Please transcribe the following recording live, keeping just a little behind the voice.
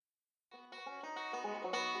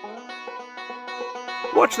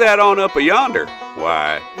What's that on up yonder?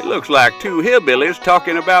 Why, it looks like two hillbillies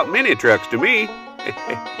talking about mini trucks to me.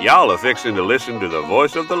 Y'all are fixing to listen to the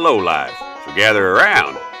voice of the lowlife. So gather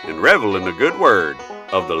around and revel in the good word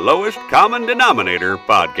of the Lowest Common Denominator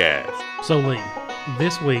podcast. So, Lee,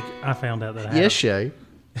 this week I found out that I Yes, Shay.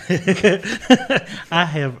 I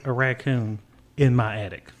have a raccoon in my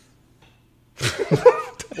attic.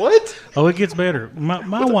 What? Oh, it gets better.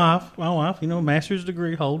 My wife, you know, master's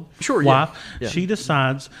degree hold Sure, wife, yeah. she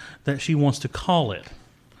decides that she wants to call it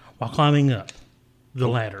while climbing up the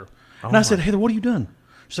ladder. And I said, Heather, what are you doing?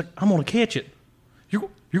 She's like, I'm going to catch it. You're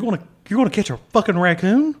going to catch a fucking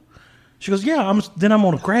raccoon? She goes, yeah. Then I'm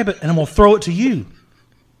going to grab it and I'm going to throw it to you.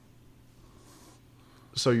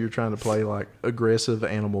 So you're trying to play like aggressive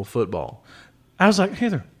animal football? I was like,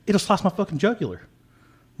 Heather, it'll slice my fucking jugular.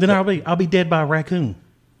 Then I'll be dead by a raccoon.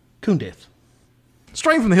 Coon death.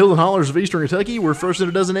 Straight from the hills and hollers of eastern Kentucky, we're first in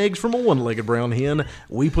a dozen eggs from a one-legged brown hen.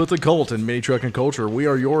 We put the cult in mini trucking culture. We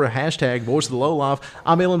are your hashtag voice of the lowlife.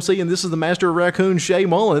 I'm LMC, and this is the master of raccoon, Shay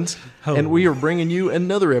Mullins. Oh. And we are bringing you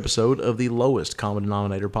another episode of the Lowest Common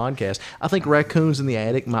Denominator podcast. I think raccoons in the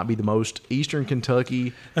attic might be the most eastern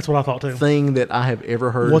Kentucky That's what I thought too. thing that I have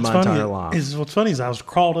ever heard in my entire life. What's funny is I was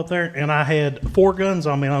crawled up there and I had 4 guns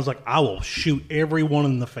on me and I was like, I will shoot everyone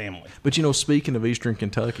in the family. But you know, speaking of eastern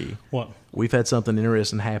Kentucky, What? we've had something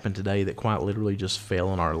interesting happen today that quite literally just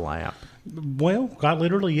fell in our lap. Well, quite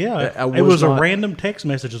literally, yeah. I It was not- a random text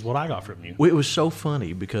message is what I got from you. Well, it was so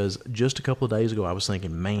funny because just a couple of days ago I was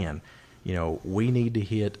thinking, man, you know, we need to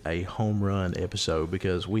hit a home run episode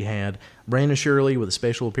because we had Brandon Shirley with a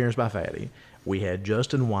special appearance by Fatty. We had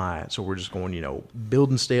Justin Wyatt, so we're just going, you know,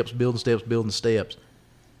 building steps. And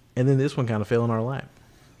then this one kind of fell in our lap.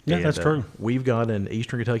 Yeah, And, that's true. We've got an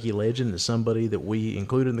Eastern Kentucky legend as somebody that we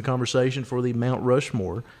included in the conversation for the Mount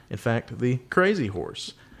Rushmore. In fact, the crazy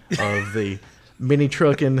horse of the mini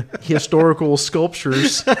trucking historical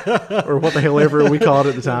sculptures, or what the hell ever we called it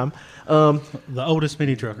at the time. The oldest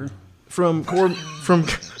mini trucker. Well,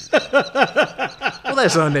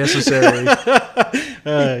 that's unnecessary.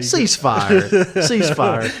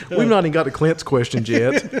 Ceasefire. We've not even got to Clint's questions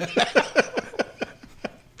yet.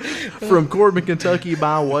 From Corbin, Kentucky,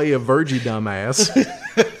 by way of Virgie, dumbass.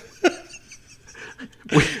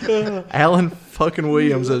 Alan fucking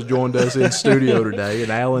Williams has joined us in studio today,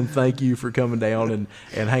 and Alan, thank you for coming down and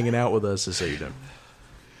hanging out with us this evening.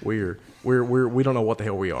 We don't know what the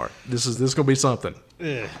hell we are. This is gonna be something.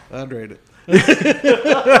 Yeah, I'd rate it.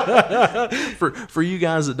 For you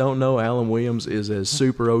guys that don't know, Alan Williams is as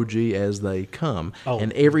super OG as they come. Oh.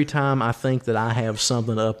 And every time I think that I have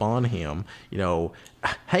something up on him, you know,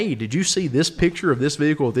 hey, did you see this picture of this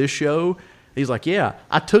vehicle at this show? He's like, yeah,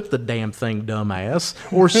 I took the damn thing, dumbass,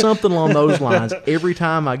 or something along those lines. Every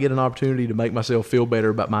time I get an opportunity to make myself feel better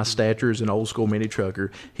about my stature as an old school mini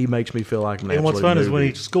trucker, he makes me feel like an And what's absolute fun is when newbie.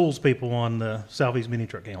 he schools people on the Southeast Mini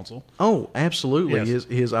Truck Council. Oh, absolutely. Yes.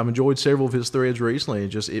 His I've enjoyed several of his threads recently,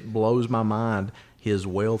 and just it blows my mind his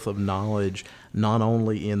wealth of knowledge, not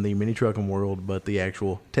only in the mini trucking world, but the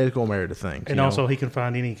actual technical merit of things. And also he can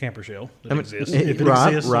find any camper shell that exists. If If it right,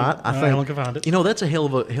 exists, right. I think Alan can find it. You know, that's a hell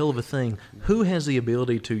of a thing. Who has the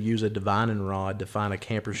ability to use a divining rod to find a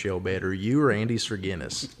camper shell better, you or Andy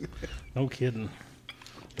Serginis? No kidding.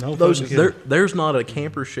 No Those fucking kidding. there's not a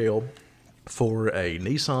camper shell for a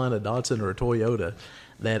Nissan, a Datsun, or a Toyota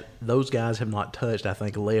that those guys have not touched, I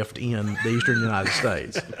think, left in the eastern United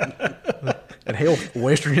States. And hell,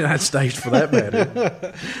 western United States for that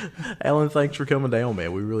matter. Alan, thanks for coming down,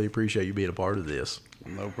 man. We really appreciate you being a part of this.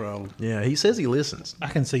 No problem. Yeah, he says he listens. I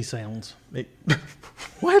can see sounds.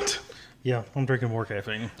 What? Yeah, I'm drinking more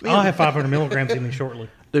caffeine. I'll have 500 milligrams in me shortly.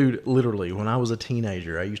 Dude, literally, when I was a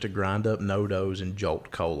teenager, I used to grind up No-Dos and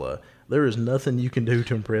Jolt Cola. There is nothing you can do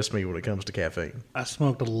to impress me when it comes to caffeine. I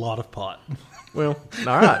smoked a lot of pot. Well,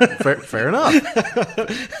 all right. Fair enough.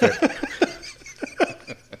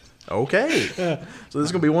 Okay. So this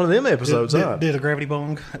is going to be one of them episodes, huh? Did a gravity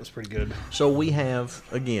bong. That was pretty good. So we have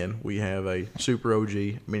a super OG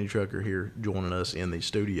mini trucker here joining us in the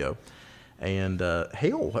studio. And,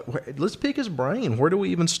 hell, let's pick his brain. Where do we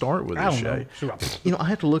even start with I this, don't know. Shay? You know, I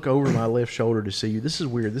have to look over my left shoulder to see you. This is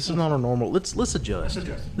weird. This is not our normal. Let's adjust.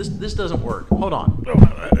 This doesn't work. Hold on.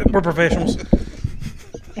 We're professionals.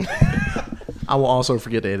 I will also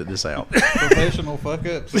forget to edit this out. Professional fuck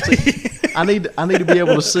ups. I need to be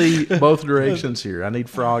able to see both directions here. I need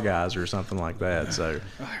frog eyes or something like that. So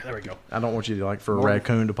There we go. I don't want you to for a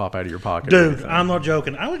raccoon to pop out of your pocket. or Dude, anything. I'm not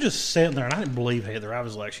joking. I was just sitting there and I didn't believe Heather. I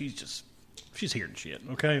was like, she's hearing shit,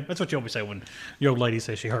 okay? That's what you always say when your old lady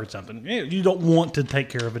says she heard something. You don't want to take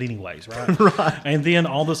care of it anyways, right? Right. And then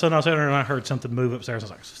all of a sudden I was sitting there and I heard something move upstairs. I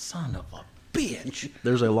was like, son of a bitch.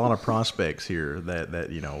 There's a lot of prospects here that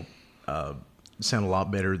sound a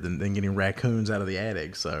lot better than getting raccoons out of the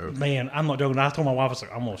attic. So Man, I'm not joking. I told my wife, I was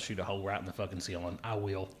like, I'm going to shoot a hole right in the fucking ceiling. I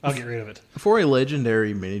will. I'll get rid of it. for a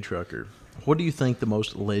legendary mini trucker, what do you think the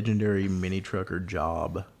most legendary mini trucker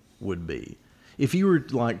job would be? If you were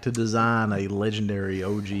like to design a legendary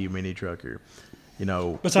OG mini trucker,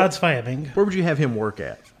 Besides fabbing, where would you have him work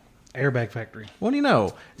at? Airbag Factory. What do you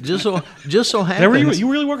know? Just so There happens. you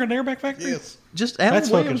really work at an Airbag Factory? Yes. Just Alan That's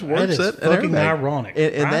Williams fucking- works that is at an fucking airbag. ironic,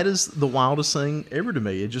 and right? that is the wildest thing ever to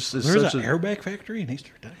me. It just is There's such an a Airbag Factory in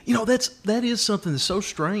Easter Day. that is something that's so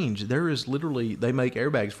strange. There is literally they make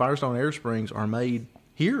airbags. Firestone Air Springs are made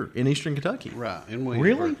here in Eastern Kentucky. Right. And we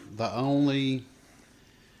Really? are the only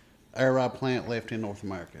air ride plant left in North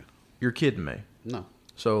America. You're kidding me. No.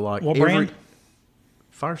 So like What brand?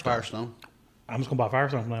 Firestone. Firestone. I'm just going to buy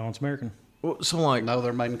Firestone from now on. It's American. Well, so like No,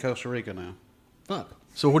 they're made in Costa Rica now. Fuck.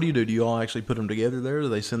 so what do you do? Do you all actually put them together there? Do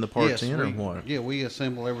they send the parts in or we, what? Yeah, we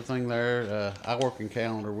assemble everything there. I work in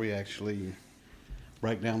Calendar. We actually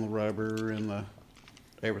break down the rubber and the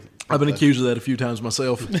everything. I've been accused of that a few times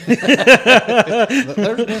myself. There's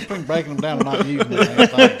a difference between breaking them down and not using them.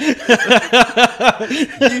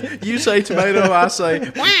 You say tomato, I say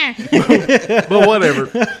but whatever.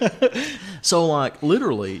 So like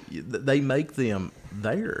literally, they make them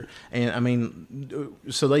there, and I mean,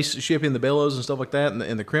 so they ship in the bellows and stuff like that,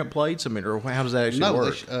 and the crimp plates. I mean, or how does that actually No,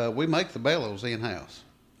 work? we make the bellows in house.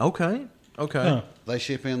 Okay. Huh. They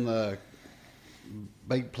ship in the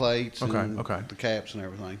big plates and okay. the caps and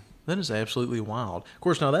everything. That is absolutely wild. Of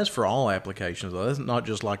course, now that's for all applications, though. That's not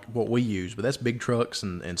just like what we use, but that's big trucks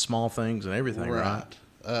and small things and everything, right?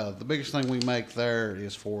 The biggest thing we make there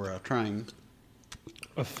is for a train,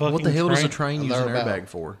 A fucking What the hell does a train? train use an They're airbag about-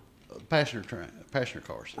 for? passenger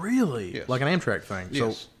cars. Really? Yes. Like an Amtrak thing?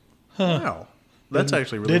 Yes. So, wow. That's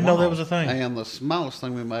actually really Didn't know that wild. was a thing. And the smallest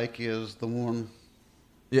thing we make is the one.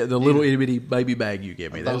 Yeah, the little itty bitty baby bag you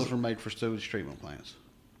give me. Those That's were made for sewage treatment plants.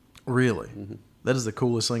 really. That is the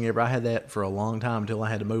coolest thing ever. I had that for a long time until I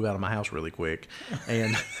had to move out of my house really quick.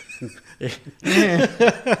 And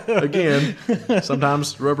again,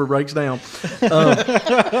 sometimes rubber breaks down.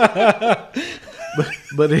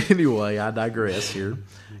 But anyway, I digress here.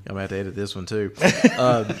 I'm going to have to edit this one too.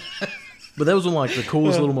 But that was one of like the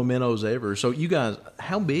coolest little mementos ever. So you guys,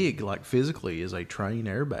 how big, like physically, is a train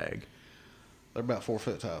airbag? They're about 4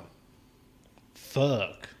 foot tall.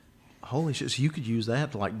 Fuck. Holy shit! So you could use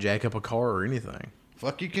that to like jack up a car or anything.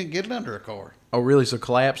 Fuck, you can't get it under a car. Oh, really? So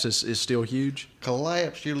collapse is still huge?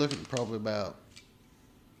 Collapse, you're looking at probably about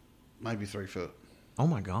maybe 3 foot. Oh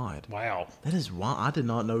my god! Wow. That is wild. I did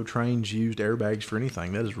not know trains used airbags for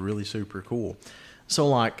anything. That is really super cool. So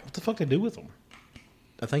like, What the fuck they do with them?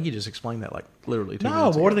 I think you just explained that like literally 2 No,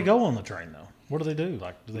 minutes but where do ago. they go on the train though? What do they do?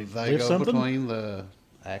 Like, do they, They lift go something? between the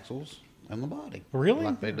axles and the body. Really?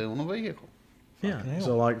 Like they do on a vehicle. Yeah. hell.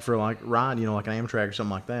 So like for like ride, like an Amtrak or something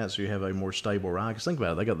like that, so you have a more stable ride. Because think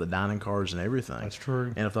about it, they got the dining cars and everything. That's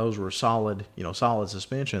true. And if those were solid, solid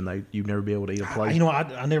suspension, you'd never be able to eat a plate.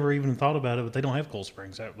 I never even thought about it, but they don't have cold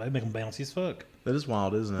springs. They make them bouncy as fuck. That is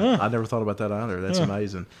wild, isn't it? I never thought about that either. That's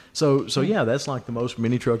amazing. So yeah, that's like the most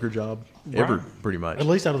mini trucker job ever, Right. pretty much. At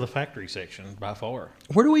least out of the factory section, by far.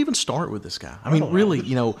 Where do we even start with this guy? I don't mean, know. really,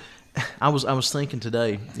 I was thinking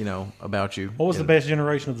today, about you. What was the best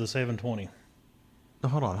generation of the 720? No,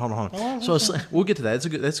 hold on. Oh, So we'll get to that.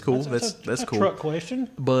 That's cool. That's a cool. truck question.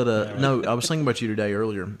 But no, I was thinking about you today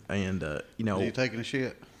earlier, and Are you taking a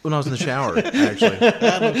shit? when I was in the shower, actually,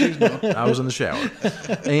 I was in the shower,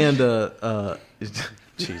 and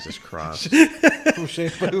Jesus Christ,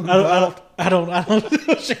 Shampoo. I don't.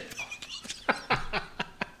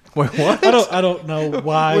 wait, what? I don't know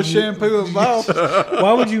why. With shampoo involved.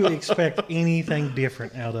 Why would you expect anything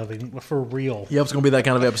different out of him for real? Yep, it's gonna be that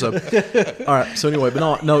kind of episode. All right. So anyway,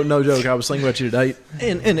 but no joke. I was thinking about you today,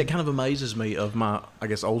 and it kind of amazes me of my, I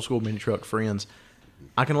guess, old school mini truck friends.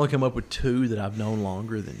 I can only come up with 2 that I've known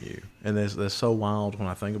longer than you, and that's so wild when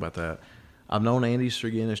I think about that. I've known Andy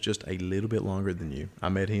Strigenis just a little bit longer than you. I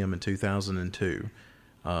met him in 2002,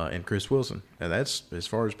 and Chris Wilson, and that's as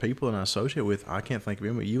far as people that I associate with. I can't think of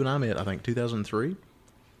him. But you and I met, I think, 2003,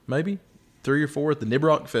 maybe 3 or 4 at the Nib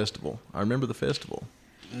Rock Festival. I remember the festival.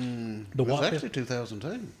 The It was what? actually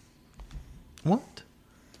 2002, What?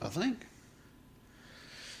 I think.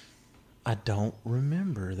 I don't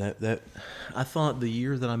remember that. I thought the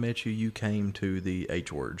year that I met you, you came to the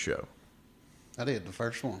H Word show. I did, the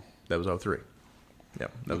first one. That was 03. Yeah,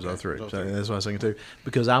 that was Okay, 03. it was So 03. that's what I was thinking too.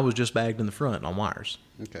 Because I was just bagged in the front on wires.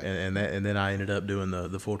 Okay. And then I ended up doing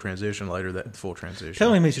the full transition later. That full transition.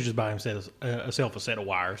 Tell him he should just buy himself a set of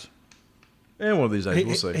wires. And one of these days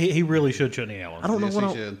we'll see. He really should, shouldn't he, Alan? I don't know Yes, what he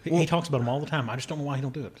I'll, should. He talks about them all the time. I just don't know why he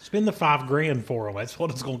don't do it. Spend the $5,000 for him. That's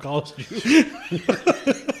what it's going to cost you.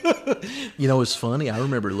 You know, it's funny. I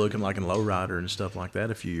remember looking like in Lowrider and stuff like that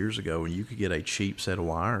a few years ago, and you could get a cheap set of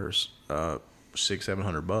wires,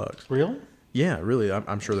 $600-700. Really? Yeah, really.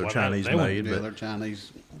 I'm sure they're Well, Chinese they won't made, Yeah, but they're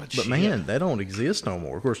Chinese. But man, they don't exist no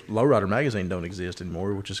more. Of course, Lowrider Magazine don't exist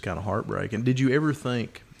anymore, which is kind of heartbreaking. Did you ever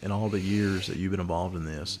think, in all the years that you've been involved in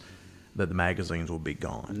this, that the magazines will be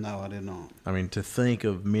gone? No, I did not. I mean, to think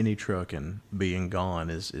of mini trucking being gone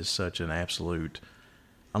is such an absolute,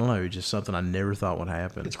 I don't know, just something I never thought would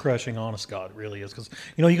happen. It's crushing, honest God, it really is. Because,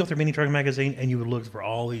 you know, you go through Mini Trucking Magazine and you would look for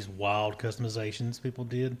all these wild customizations people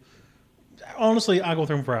did. Honestly, I go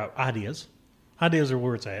through them for ideas. Ideas are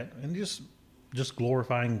where it's at. And just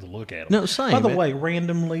glorifying the look at them. No, same. By the way,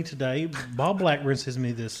 randomly today, Bob Blackburn sends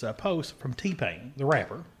me this post from T-Pain, the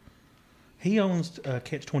rapper. He owns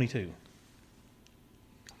Catch-22,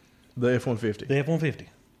 The F-150. the F-150.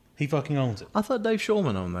 He fucking owns it. I thought Dave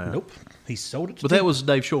Shulman owned that. Nope. He sold it to But that was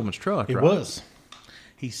Dave Shulman's truck, It right? was.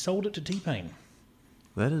 He sold it to T-Pain.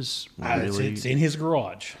 That is It's really, in his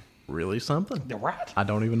garage. really something. They're right. I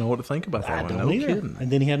don't even know what to think about that I one. don't No either. kidding. And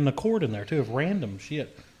then he had an Accord in there too of random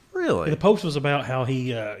shit. Really? The post was about how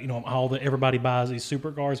he, everybody buys these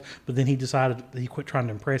supercars, but then he decided that he quit trying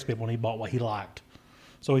to impress people and he bought what he liked.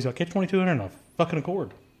 So he's got Catch-22 and a fucking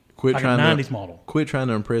Accord, Quit like trying a to 90s model. Quit trying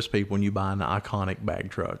to impress people when you buy an iconic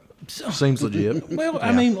bag truck. Seems legit. Well,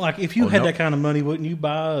 I Yeah. mean, like if you Oh, had no. that kind of money, wouldn't you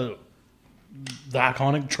buy the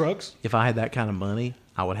iconic trucks? If I had that kind of money,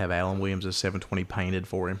 I would have Alan Williams' 720 painted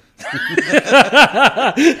for him.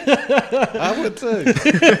 I would too.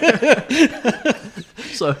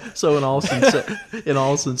 So in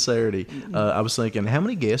all sincerity, I was thinking, how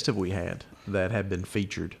many guests have we had that have been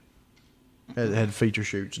featured, had feature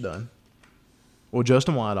shoots done? Well,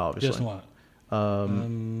 Justin White, obviously. Just what?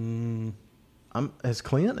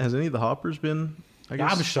 Has any of the hoppers been? I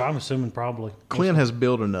guess I'm assuming probably. Clint has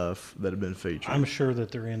built enough that have been featured. I'm sure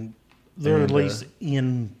that they're at least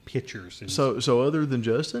in pictures. So other than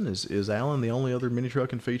Justin, is Alan the only other mini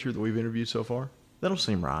trucking feature that we've interviewed so far? That don't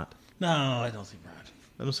seem right. No, I don't think right.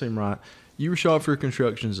 That don't seem right. You were shot for a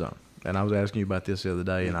construction zone, and I was asking you about this the other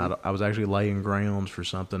day, and I was actually laying grounds for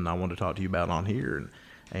something I wanted to talk to you about on here.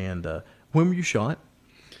 And when were you shot?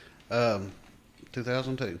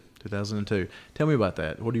 2002. 2002. Tell me about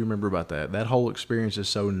that. What do you remember about that? That whole experience is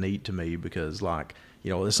so neat to me because, like,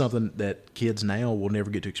 you know, it's something that kids now will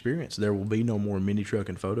never get to experience. There will be no more mini truck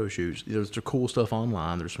and photo shoots. There's the cool stuff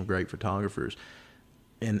online. There's some great photographers.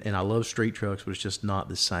 And I love street trucks, but it's just not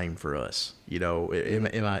the same for us. You know,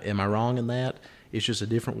 am I wrong in that? It's just a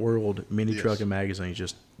different world. Mini Yes. trucking magazine is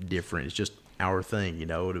just different. It's just our thing, you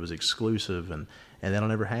know. It was exclusive, and that'll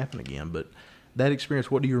never happen again. But that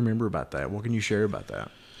experience, what do you remember about that? What can you share about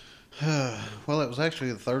that? Well, it was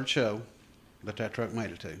actually the third show that truck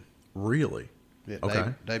made it to. Really? It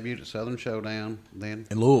Okay. debuted at Southern Showdown, then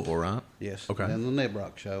In Louisville, right? yes, Okay. then the Neb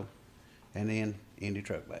Rock show, and then Indy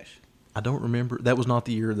Truck Bash. I don't remember. That was not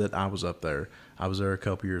the year that I was up there. I was there a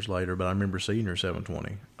couple years later, but I remember seeing your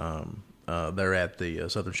 720 there at the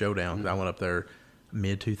Southern Showdown. Mm-hmm. I went up there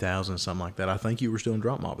mid-2000, something like that. I think you were still in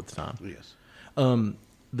Drop Mob at the time. Yes.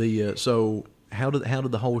 So how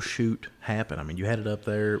did the whole shoot happen? I mean, you had it up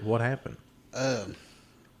there. What happened?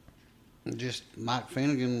 Just Mike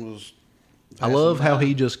Finnegan was. I love passing how by.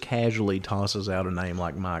 he just casually tosses out a name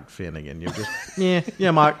like Mike Finnegan. You're just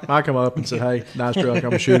yeah, Mike. Mike come up and said, "Hey, nice truck. I'm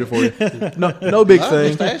gonna shoot it for you." No big I thing.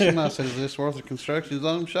 just asked him. I said, "Is this worth a construction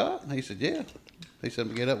zone shot?" And he said, "Yeah." He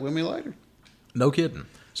said, "Get up with me later." No kidding.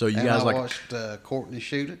 So you and guys I like watched Courtney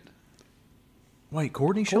shoot it. wait?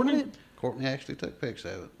 Courtney shot it? Courtney actually took pics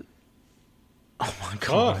of it. Oh my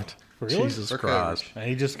God! Really? Jesus For Christ! And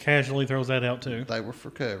he just casually throws that out too. They were for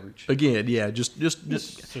coverage. Again, yeah, just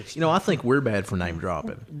Just- you know, I think we're bad for name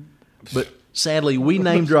dropping, but sadly, we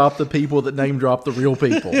name drop the people that name drop the real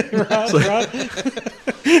people.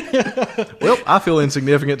 Well, I feel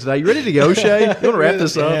insignificant today. You ready to go, Shay? You want to wrap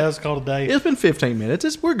this up? Yeah, it's called a day. It's been 15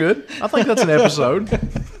 minutes. We're good. I think that's an episode.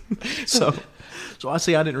 So I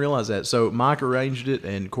see. I didn't realize that. So Mike arranged it,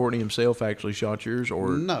 and Courtney himself actually shot yours,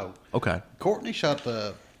 or No, okay. Courtney shot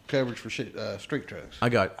the coverage for street trucks. I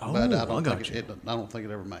got. Oh, but I I don't got think you. I don't think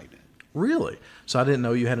it ever made it. Really? So I didn't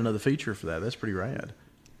know you had another feature for that. That's pretty rad.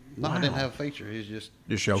 No, I didn't have a feature. It's just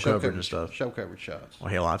Show coverage and stuff. Show coverage shots. Well,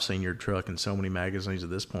 hell, I've seen your truck in so many magazines at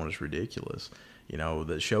this point. It's ridiculous. You know,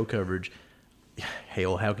 the show coverage,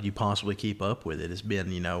 hell, how could you possibly keep up with it? It's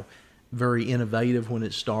been, you know, very innovative when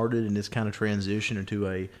it started, and it's kind of transitioned into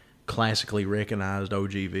a classically recognized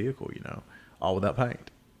OG vehicle, you know, all without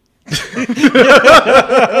paint.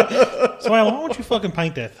 So Alan, why don't you fucking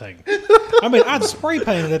paint that thing? I mean, I'd spray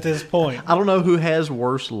paint it at this point. I don't know who has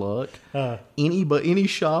worse luck. Uh. Any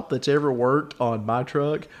shop that's ever worked on my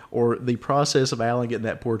truck or the process of Alan getting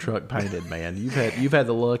that poor truck painted, man. You've had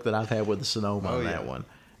the luck that I've had with the Sonoma on that one.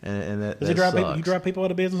 And that, Does that he drive people? sucks. You drive people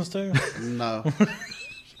out of business too? No.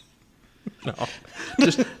 No.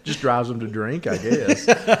 just drives them to drink, I guess.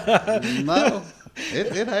 No.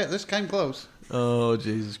 This came close. Oh,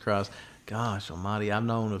 Jesus Christ. Gosh almighty, I've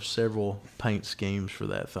known of several paint schemes for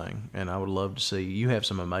that thing, and I would love to see, you have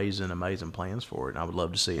some amazing plans for it, and I would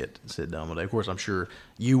love to see it sit done one day. Of course, I'm sure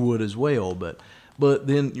you would as well, but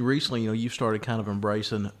then recently, you've started kind of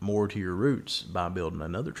embracing more to your roots by building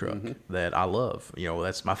another truck that I love.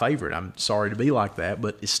 That's my favorite. I'm sorry to be like that,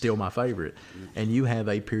 but it's still my favorite. And you have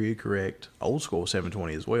a period correct old school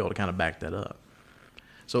 720 as well to kind of back that up.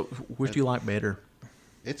 So, which do you like better?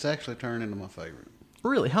 It's actually turned into my favorite.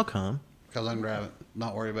 Really? How come? Because I can drive it,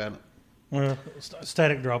 not worry about it. Well,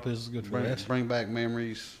 static drop is good for that. Bring back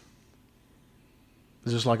memories.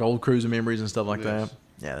 It's just like old cruising memories and stuff like Yes. that.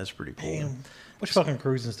 Yeah, that's pretty cool. Damn, which fucking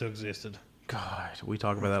cruising still existed? God, we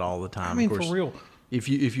talk about that all the time. I mean, of course, for real. If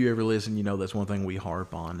you ever listen, that's one thing we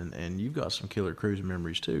harp on, and you've got some killer cruising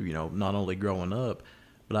memories too. Not only growing up,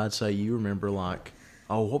 but I'd say you remember like,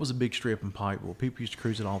 what was a big strip in Pikeville? People used to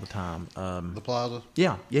cruise it all the time. The plaza.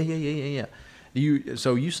 Yeah.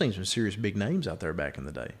 So you've seen some serious big names out there back in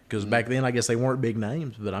the day. Because back then, I guess they weren't big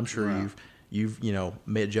names, but I'm sure Right. you've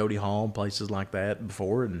met Jody Hall and places like that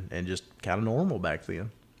before, and just kind of normal back then.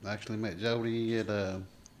 I actually met Jody at, I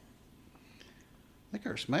think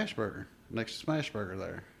our Smash Burger, next to Smash Burger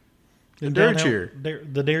there. The Dairy Downtown- Cheer.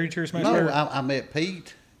 The Dairy Cheer Smash No, Burger? I met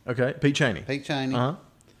Pete Okay, Pete Cheney. Cheney,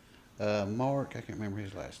 Uh-huh. Mark, I can't remember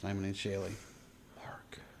his last name, and then Shelley.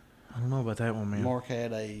 Mark. I don't know about that one, man. Mark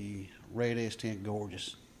had a red S10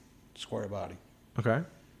 gorgeous square body Okay.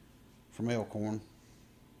 from Elkhorn.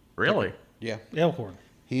 Really? Yeah. Elkhorn.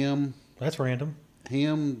 Him, That's random.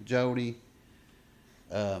 Jody,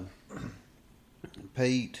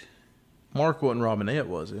 Pete, Mark wasn't Robinette,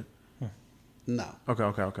 was it? no.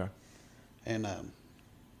 Okay. And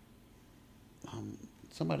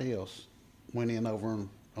somebody else went in over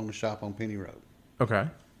on the shop on Penny Road. Okay.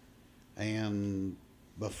 And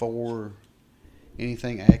before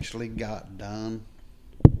anything actually got done,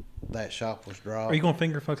 that shop was dropped. Are you gonna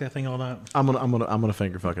finger fuck that thing all night? I'm gonna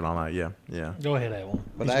finger fuck it all night. Yeah. Go ahead, Alan.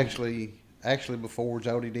 But actually, before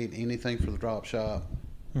Jody did anything for the drop shop,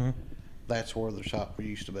 that's where the shop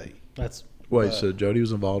used to be. That's Wait, so Jody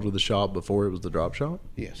was involved with the shop before it was the drop shop?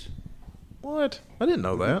 Yes. What? I didn't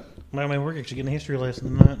know that. I mean, we're actually getting a history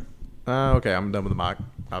lesson tonight. Okay, I'm done with the mic.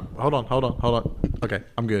 Hold on. Okay,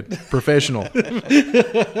 I'm good. Professional.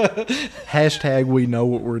 Hashtag we know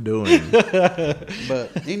what we're doing.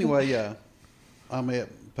 But anyway, I met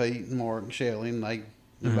Pete and Mark and Shelley, and they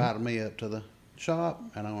invited me up to the shop,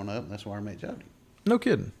 and I went up, and that's where I met Jody. No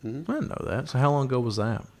kidding. I didn't know that. So how long ago was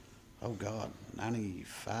that? Oh, God,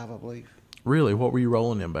 95, I believe. Really? What were you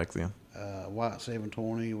rolling in back then? White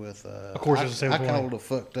 720 with, Of course it's a 720. I called it a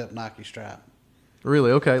fucked up Nike stripe. Really?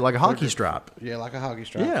 Okay, like a hockey stripe. Yeah, like a hockey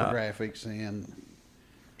stripe Yeah. for graphics, and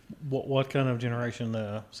What kind of generation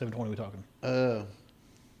 720 we talking?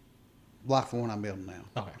 like the one I'm building now.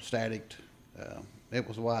 Okay. Static. It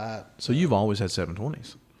was white. So you've always had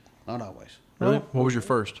 720s. Not always. Really? Oh. What was your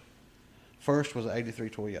first? First was an 83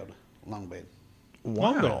 Toyota long bed.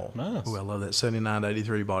 Long bed. Nice. Ooh, I love that 79 to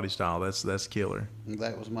 83 body style. That's killer.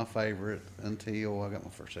 That was my favorite until I got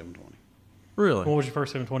my first 720. Really? What was your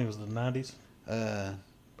first 720? Was it the 90s?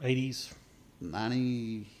 80s?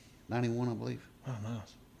 91, I believe. Oh,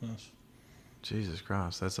 nice. Jesus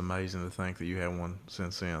Christ, that's amazing to think that you had one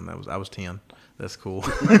since then. I was 10. That's cool.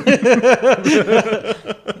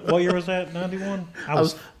 What year was that? 91? I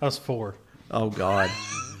was 4. Oh God,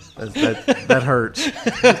 that hurts.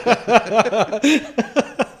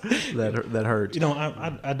 that hurts. You know,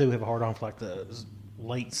 I do have a hard on for like the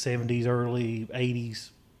late 70s, early 80s,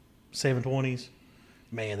 720s.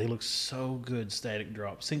 Man, they look so good static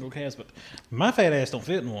drop. Single cast, but my fat ass don't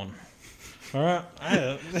fit in one. All right?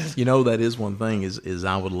 You know, that is one thing is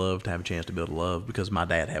I would love to have a chance to build a Love because my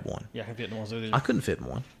dad had one. Yeah, I can fit in one. So I couldn't fit in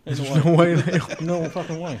one. There's There's no way in hell. no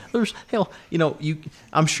fucking way. There's hell,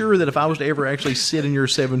 I'm sure that if I was to ever actually sit in your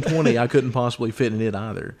 720, I couldn't possibly fit in it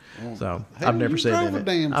either. So Hell, I've never you said drove that. a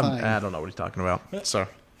damn thing. I don't know what he's talking about. So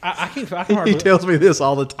I can't he hardly tells me this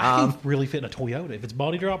all the I time. can't really fit in a Toyota. If it's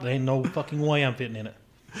body drop, there ain't no fucking way I'm fitting in it.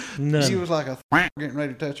 None. She was like a getting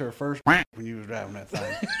ready to touch her first when you was driving that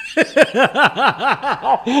thing.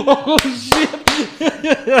 Oh shit!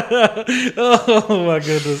 Oh my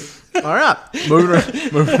goodness! All right,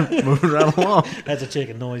 moving right along. That's a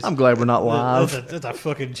chicken noise. I'm glad we're not live. That's a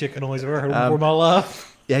fucking chicken noise I've ever heard before in my life.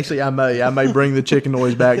 Actually, I may bring the chicken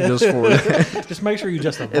noise back just for that. Just make sure you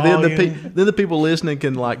adjust the And volume. then the people listening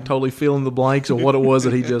can like totally fill in the blanks of what it was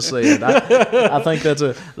that he just said. I think that's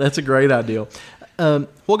a great idea.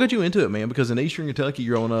 What got you into it, man? Because in Eastern Kentucky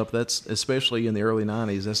growing up, that's especially in the early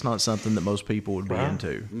 '90s, that's not something that most people would be Right.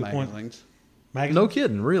 into. Magazines, Magazine? No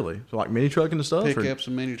kidding, really. So like mini trucking and stuff. or pickups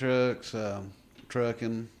and mini trucks,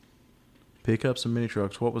 trucking. Pickups and mini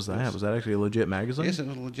trucks. What was that? Was that actually a legit magazine? Yes, it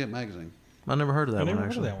was a legit magazine. I never heard of that I never one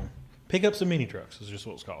heard of actually. that one. Pickups and mini trucks is just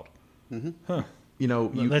what it's called. Huh. You know,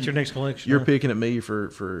 That's your next collection. You're huh? picking at me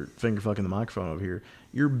for finger fucking the microphone over here.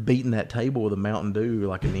 You're beating that table with a Mountain Dew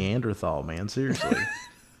like a Neanderthal, man. Seriously.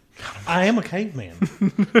 I am a caveman.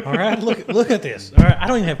 All right, look at this. All right, I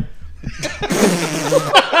don't even have.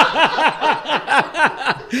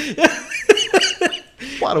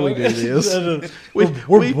 Why do we do this?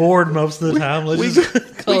 We're bored most of the time. Let's We just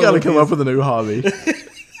got to come up with a new hobby.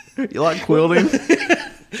 You like quilting?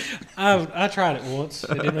 I tried it once.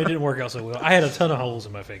 It didn't work out so well. I had a ton of holes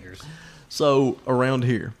in my fingers. So around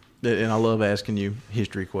here, and I love asking you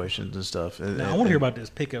history questions and stuff. Now, I want to hear about this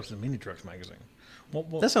Pickups and Mini Trucks magazine.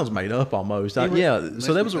 What, That sounds made up almost. Yeah, Yeah.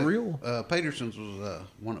 So that was a real. Peterson's was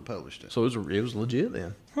one that published it. So it was legit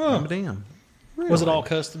then. Huh. Damn. was it all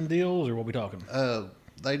custom deals or what we talking?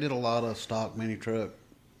 They did a lot of stock mini truck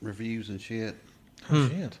reviews and shit, Oh,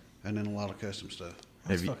 shit. and then a lot of custom stuff.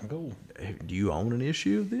 That's Have you- fucking cool. Do you own an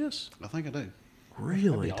issue of this? I think I do. Really?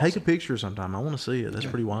 That'd be Take a awesome. picture sometime. I want to see it. That's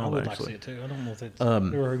pretty I wild, would like to see actually. it too. I don't know if that's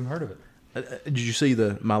never even heard of it. Did you see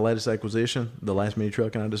my latest acquisition, the last mini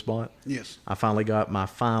truck I just bought? Yes, I finally got my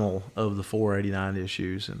final of the 489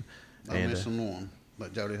 issues, and I'm missing one,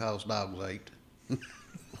 but Jody Hall's dog was 8.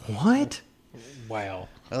 what? Wow.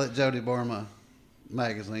 I let Jody borrow my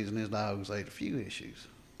magazines, and his dogs ate a few issues.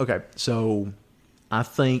 Okay, so I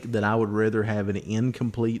think that I would rather have an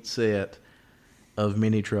incomplete set of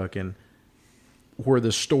mini trucking where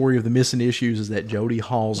the story of the missing issues is that Jody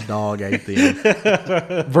Hall's dog ate them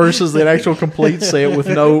versus that actual complete set with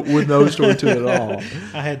no story to it at all.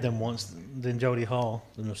 I had them once. Then Jody Hall,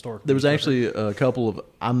 the historic. There was actually a couple of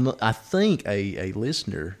I think a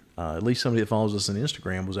listener, at least somebody that follows us on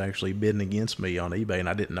Instagram, was actually bidding against me on eBay, and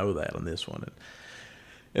I didn't know that on this one.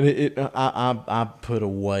 And I put a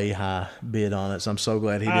way high bid on it, so I'm so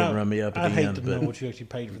glad he didn't run me up at I'd the hate end. to But know what you actually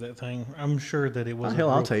paid for that thing. I'm sure that it was. hell,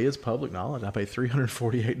 I'll tell you, it's public knowledge. I paid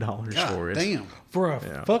 $348 God for it. damn. For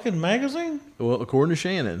a fucking magazine. Well, according to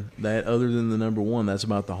Shannon, that other than the number one, that's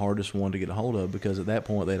about the hardest one to get a hold of because at that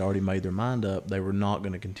point they'd already made their mind up they were not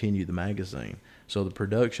going to continue the magazine. So the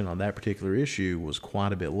production on that particular issue was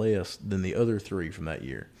quite a bit less than the other three from that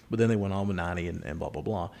year. But then they went on with 90 and blah blah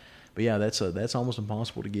blah. But yeah, that's almost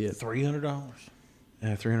impossible to get. $300.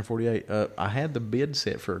 $348. I had the bid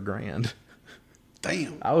set for $1,000.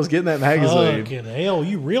 Damn. I was getting that magazine. Fucking hell,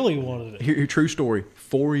 you really wanted it. Here, true story.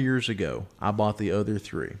 4 years ago, I bought the other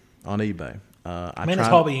three on eBay. Man, this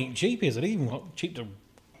hobby ain't cheap, is it? Even cheap to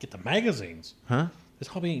get the magazines. Huh? This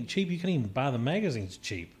hobby ain't cheap. You can't even buy the magazines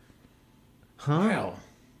cheap. Huh? Wow.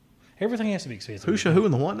 Everything has to be expensive. Who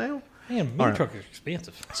in the what now? Man, All mini right. truck is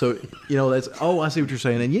expensive. So that's I see what you're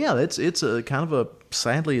saying, and yeah, it's a kind of a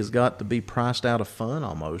sadly has got to be priced out of fun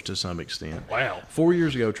almost to some extent. Wow. 4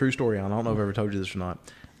 years ago, true story. I don't know if I ever told you this or not.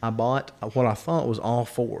 I bought what I thought was all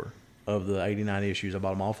four of the 89 issues. I bought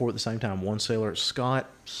them all four at the same time. One seller, Scott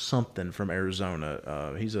something from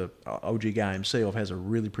Arizona. He's a OG guy himself. Has a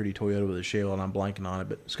really pretty Toyota with a shell, and I'm blanking on it.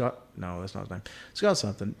 But Scott, no, that's not his name. Scott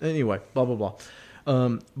something. Anyway, blah blah blah.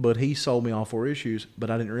 But he sold me all four issues,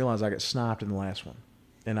 but I didn't realize I got sniped in the last one,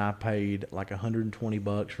 and I paid like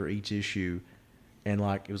 $120 for each issue, and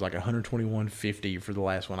like it was like $121.50 for the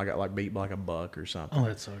last one. I got like beat by like $1 or something. Oh,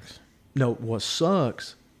 that sucks. No, what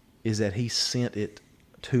sucks is that he sent it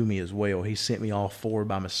to me as well. He sent me all four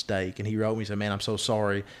by mistake, and he wrote me, said, "Man, I'm so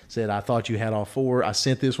sorry. Said I thought you had all four. I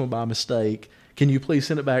sent this one by mistake. Can you please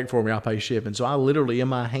send it back for me? I'll pay shipping." So I literally in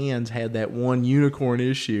my hands had that one unicorn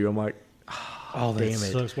issue. I'm like, Oh, that damn it.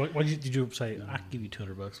 sucks. What did you say? I can give you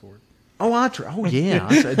 $200 for it. Oh yeah.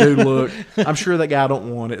 I said, dude, look, I'm sure that guy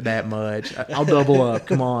don't want it that much. I'll double up.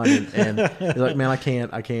 Come on. And he's like, man, I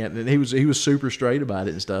can't. And he was super straight about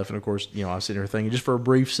it and stuff. And of course, I was sitting there thinking, just for a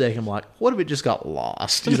brief second, I'm like, what if it just got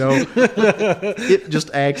lost? It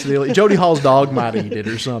just accidentally. Jody Hall's dog might eat it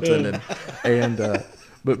or something.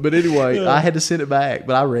 But anyway, I had to send it back.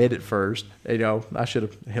 But I read it first. I should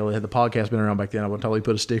have. Hell, had the podcast been around back then, I would totally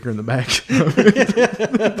put a sticker in the back.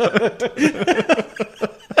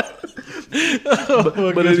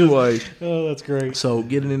 but anyway, Oh, that's great. so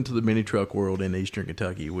getting into the mini truck world in Eastern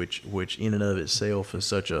Kentucky, which in and of itself is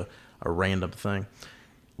such a random thing,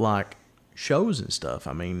 like shows and stuff.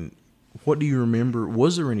 I mean, what do you remember?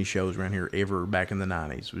 Was there any shows around here ever back in the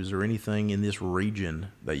 90s? Was there anything in this region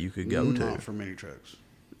that you could go to? Not for mini trucks.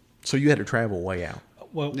 So you had to travel way out.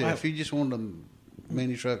 Well, Yeah, if you just wanted a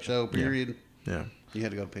mini truck show, period, Yeah. you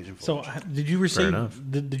had to go to Pigeon so Forge. did you receive? enough.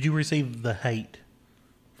 Did you receive the hate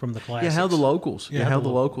from the classics? Yeah, how the locals? Yeah, Yeah, how how the the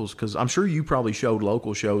lo- locals? Because I'm sure you probably showed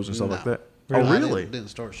local shows and stuff like No. that. I Oh, really? didn't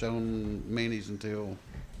start showing minis until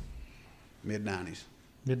mid-90s.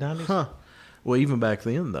 Mid 90s? Huh. Well, even back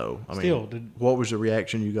then, though. I Still, mean, what was the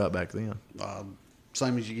reaction you got back then?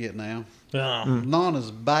 Same as you get now. Oh, Not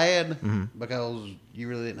as bad because you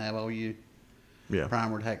really didn't have all your Yeah.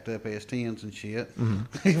 primered, hacked up S10s and shit.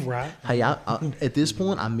 right. Hey, I at this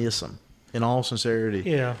point, I miss them. In all sincerity.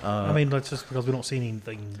 Yeah. I mean, that's just because we don't see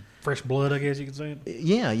anything fresh blood, I guess you could say.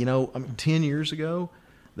 Yeah, I mean, 10 years ago,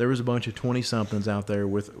 there was a bunch of 20-somethings out there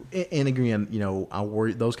with, and again, I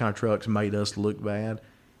worry those kind of trucks made us look bad,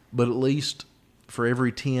 but at least for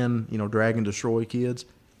every 10, drag and destroy kids,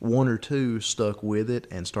 1 or 2 stuck with it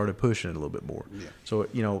and started pushing it a little bit more. Yeah. So,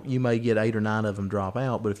 you may get 8 or 9 of them drop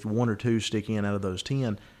out, but if 1 or 2 stick in out of those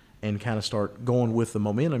 10 and kind of start going with the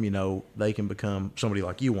momentum, they can become somebody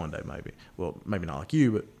like you one day, maybe. Well, maybe not like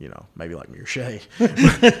you, but, maybe like me or Shay.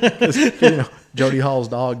 'Cause, Jody Hall's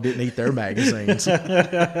dog didn't eat their magazines.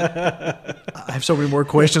 I have so many more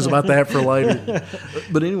questions about that for later.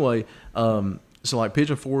 But anyway, so like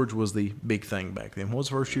Pigeon Forge was the big thing back then. What was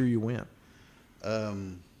the first year you went?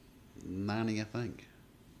 90, I think.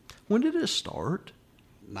 When did it start?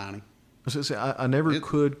 90. I never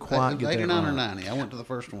could quite get that 89 or right. 90. I went to the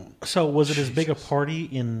first one. So, was it as big a party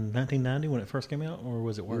in 1990 when it first came out, or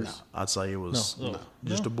was it worse? I'd say it was No.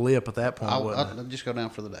 just a blip at that point, wasn't I'd just go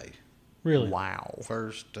down for the day. Really? it? Wow.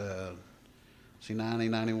 First, 90,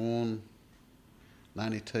 91,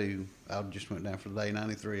 92, I just went down for the day.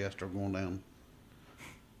 93, I started going down,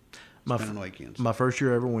 My spending weekends. My first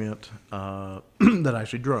year I ever went that I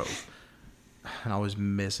actually drove, and I always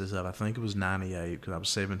mess this up. I think it was 98 because I was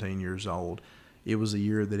 17 years old. It was the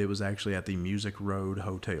year that it was actually at the Music Road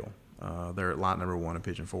Hotel. There at Lot Number 1 in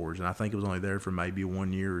Pigeon Forge, and I think it was only there for maybe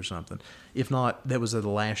 1 year or something. If not, that was the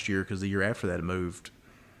last year because the year after that it moved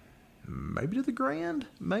maybe to the Grand,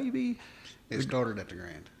 maybe It started at the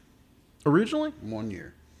Grand. originally. 1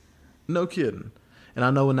 year. No kidding. And I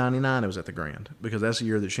know in 99 it was at the Grand because that's the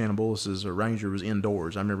year that Shannon Bullis's Ranger was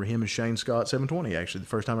indoors. I remember him and Shane Scott 720, actually. The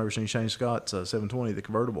first time I ever seen Shane Scott's 720, the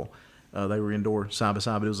convertible. They were indoor side by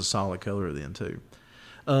side, but it was a solid color then, too.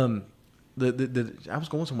 I was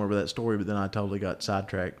going somewhere with that story, but then I totally got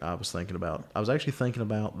sidetracked. I was actually thinking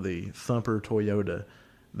about the Thumper Toyota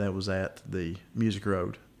that was at the Music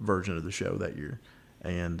Road version of the show that year.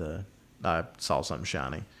 And I saw something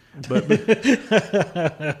shiny. But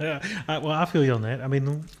I feel you on that. I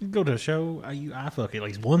mean, you go to a show, I fuck at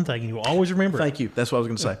least one thing, and you will always remember. Thank you. That's what I was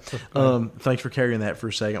going to say. Thanks for carrying that for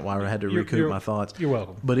a second while I had to recoup my thoughts. You're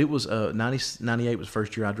welcome. But it was 98 was the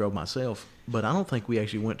first year I drove myself. But I don't think we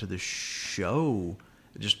actually went to the show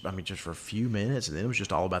just for a few minutes, and then it was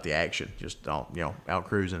just all about the action, just all, out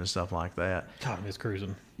cruising and stuff like that. God, I miss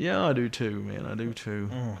cruising. Yeah, I do too, man. I do too.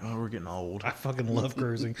 Oh, we're getting old. I fucking love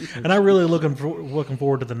cruising, and I'm really looking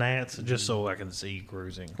forward to the Nats just so I can see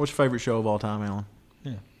cruising. What's your favorite show of all time, Alan?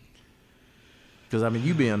 Yeah. Because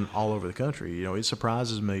you've been all over the country. It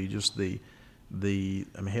surprises me just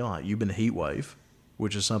hell, you've been to Heat Wave,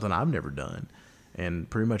 which is something I've never done, and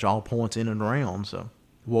pretty much all points in and around. So,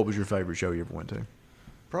 what was your favorite show you ever went to?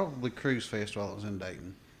 Probably Cruise Fest while I was in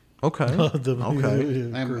Dayton. Okay. Okay.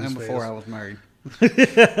 And before I was married.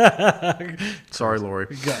 Sorry, Lori.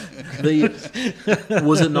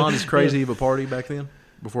 Was it not as crazy of a party back then?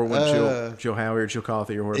 Before it went Jill Howie or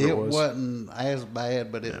Chillicothe or whatever it was? It wasn't as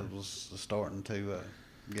bad, but it was starting to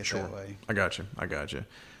get that way. I got you.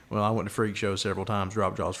 Well, I went to Freak Show several times,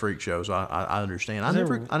 Drop Jaw's Freak Show, so I understand. I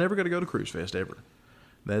never got to go to Cruise Fest ever.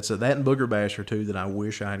 That's that and Booger Bash are two that I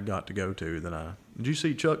wish I had got to go to. Did you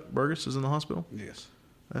see Chuck Burgess is in the hospital? Yes.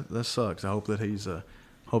 That sucks. I hope that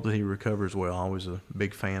he recovers well. I'm always a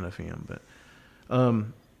big fan of him. But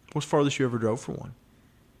what's the farthest you ever drove for one?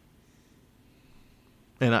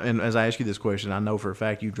 And as I ask you this question, I know for a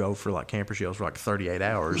fact you drove for like camper shells for like 38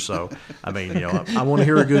 hours. So I want to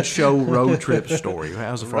hear a good show road trip story.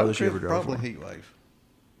 How's the farthest you ever drove? Probably for? Heat Wave.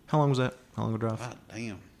 How long was that? How long a drive? God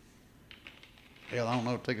damn. Hell, I don't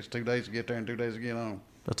know. It took us 2 days to get there and 2 days to get home.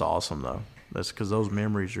 That's awesome, though. That's because those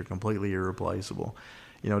memories are completely irreplaceable.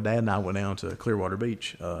 Dad and I went down to Clearwater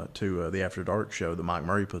Beach to the After Dark show that Mike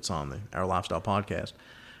Murray puts on, Our Lifestyle podcast.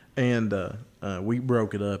 And we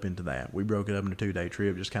broke it up into that. We broke it up into a 2-day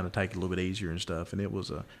trip, just kind of take it a little bit easier and stuff. And it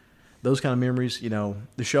was those kind of memories. You know,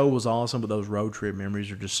 the show was awesome, but those road trip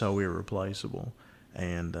memories are just so irreplaceable.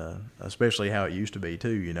 And especially how it used to be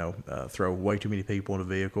too. You know, throw way too many people in a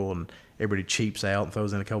vehicle, and everybody cheaps out and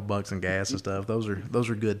throws in a couple bucks in gas and stuff. Those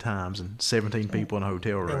are good times. And 17 people in a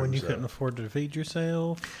hotel room. And when you couldn't afford to feed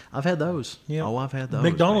yourself. I've had those. Yep. Oh, I've had those.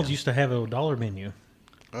 McDonald's man. used to have a $1 menu.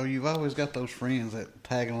 Oh, you've always got those friends that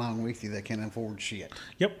tag along with you that can't afford shit.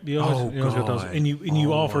 Yep, you always got those, God. and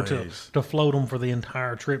you offer Always. to float them for the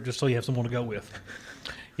entire trip just so you have someone to go with.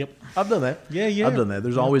 Yep. I've done that. Yeah. I've done that.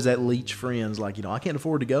 There's always that leech friends, like, you know, I can't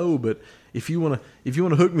afford to go, but if you wanna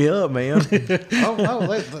hook me up, man. Oh no,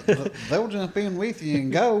 they'll jump in with you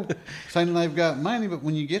and go, saying they've got money, but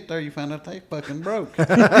when you get there, you find out they fucking broke. That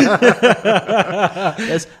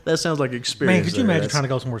sounds like experience. Man, could you there. imagine That's- trying to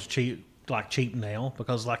go somewhere cheap now?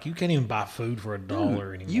 Because like you can't even buy food for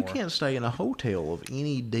 $1 anymore. You can't stay in a hotel of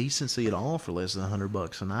any decency at all for less than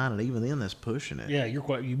 $100 a night, and even then, that's pushing it. Yeah, you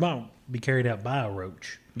might be carried out by a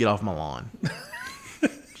roach. Get off my lawn.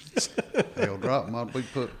 They'll drop them. We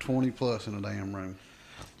put 20 plus in a damn room.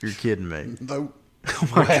 You're kidding me. Nope.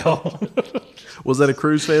 Well, Was that a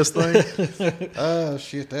Cruise Fest thing?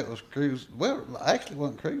 Shit, that was cruise. Well, actually, it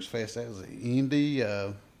wasn't Cruise Fest. That was Indy,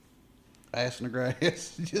 Ass in the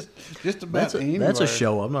Grass. just about anywhere. That's a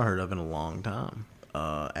show I've not heard of in a long time.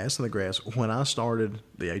 Ass in the Grass. When I started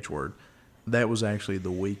the H Word, that was actually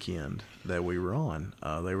the weekend that we were on.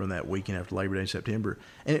 They were in that weekend after Labor Day in September.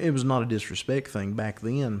 And it was not a disrespect thing. Back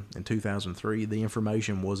then, in 2003, the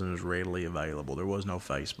information wasn't as readily available. There was no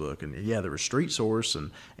Facebook. And yeah, there was Street Source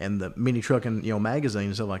and the Mini Trucking, magazine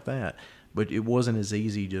and stuff like that. But it wasn't as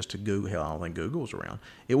easy just to Google. Hell, I don't think Google was around.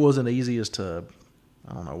 It wasn't easy as to,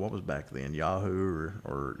 I don't know, what was back then, Yahoo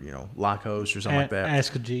or Lycos or something like that.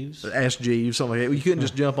 Ask Jeeves. Ask Jeeves, something like that. You couldn't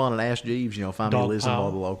just jump on and Ask Jeeves, find me a list of Dogpile.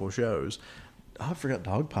 all the local shows. Oh, I forgot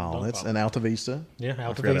Dogpile. That's an Alta Vista. Yeah, I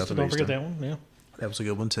Alta forgot Vista. Don't forget that one. Yeah. That was a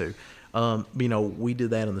good one too. We did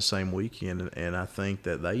that on the same weekend, and I think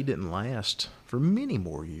that they didn't last for many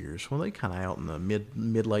more years. Well, they kind of out in the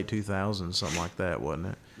mid late 2000s, something like that, wasn't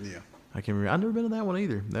it? Yeah. I can remember. I've never been to that one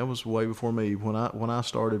either. That was way before me. When I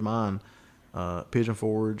started mine, Pigeon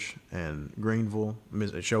Forge and Greenville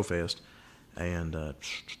Showfest, and I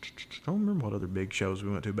don't remember what other big shows we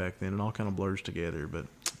went to back then. It all kind of blurs together.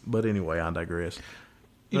 But anyway, I digress.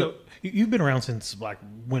 You've been around since like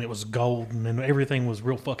when it was golden and everything was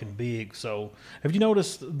real fucking big. So have you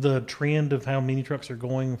noticed the trend of how mini trucks are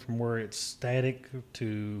going from where it's static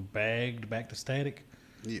to bagged back to static?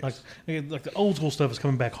 Yes. Like the old school stuff is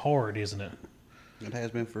coming back hard, isn't it? It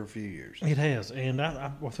has been for a few years. It has, and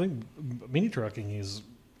I think mini trucking is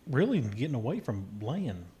really getting away from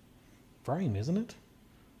laying frame, isn't it?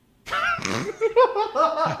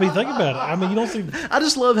 I mean, think about it. I mean, you don't see. I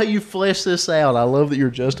just love how you flesh this out. I love that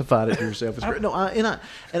you're justifying it to yourself. It's great. No,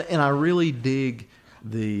 I really dig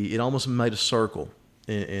it almost made a circle,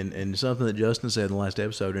 and something that Justin said in the last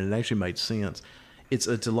episode, and it actually made sense. It's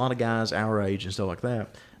a lot of guys our age and stuff like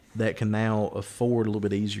that can now afford a little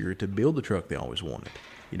bit easier to build the truck they always wanted.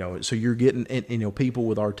 So you're getting, people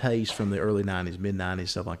with our taste from the early 90s, mid 90s,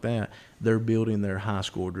 stuff like that, they're building their high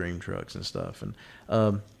school dream trucks and stuff.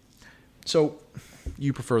 And so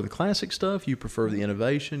you prefer the classic stuff? You prefer the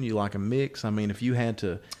innovation? You like a mix? I mean, if you had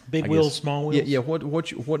to... Big wheels, small wheels? Yeah,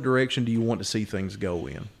 what direction do you want to see things go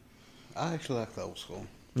in? I actually like the old school.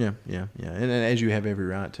 Yeah. And as you have every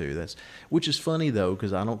right to. Which is funny, though,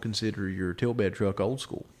 because I don't consider your tilt bed truck old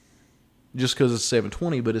school. Just because it's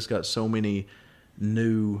 720, but it's got so many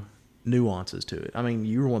new nuances to it. I mean,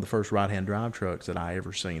 you were one of the first right-hand drive trucks that I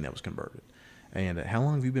ever seen that was converted. And how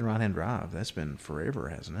long have you been right-hand drive? That's been forever,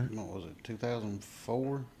 hasn't it? What was it,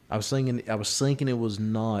 2004? I was thinking it was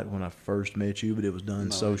not when I first met you, but it was done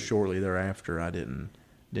so shortly thereafter. I didn't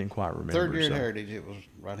quite remember. Third year at so. Heritage, it was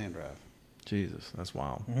right-hand drive. Jesus, that's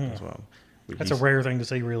wild. Mm. That's wild. That's a rare thing to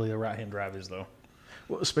see, really, a right-hand drive is, though.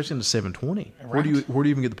 Well, especially in the 720. Right. Where do you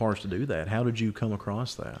even get the parts to do that? How did you come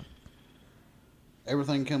across that?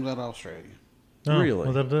 Everything comes out of Australia. Oh, Really?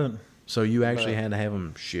 Well, that'll do it. So you actually had to have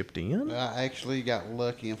them shipped in? I actually got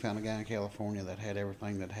lucky and found a guy in California that had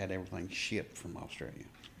everything shipped from Australia.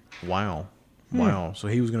 Wow. Hmm. Wow. So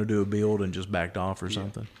he was going to do a build and just backed off or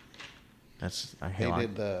something? That's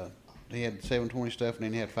He had 720 stuff and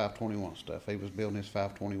then he had 521 stuff. He was building his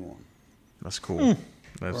 521. That's cool.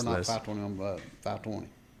 Or not 521, but 520.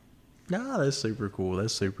 Nah, that's super cool.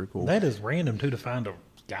 That's super cool. That is random, too, to find a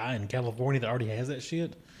guy in California that already has that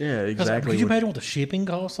shit. Yeah, 'Cause, exactly. Could you imagine what the shipping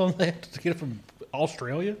costs on that to get it from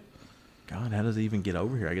Australia? God, how does he even get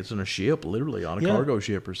over here? I guess on a ship, literally on a Yeah. cargo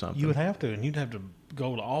ship or something. You would have to, and you'd have to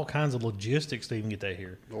go to all kinds of logistics to even get that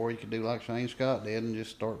here. Or you could do like Shane Scott did and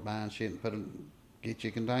just start buying shit and get you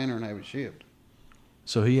a container and have it shipped.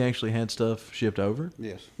 So he actually had stuff shipped over?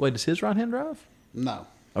 Yes. Wait, does his right hand drive? No.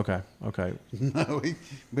 Okay. No, he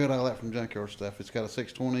built all that from junkyard stuff. It's got a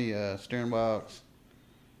 620 steering box.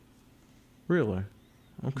 Really?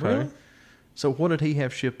 Okay. Really? So what did he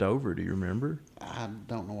have shipped over? Do you remember? I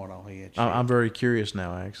don't know what all he had shipped. I'm very curious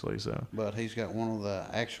now, actually. So But he's got one of the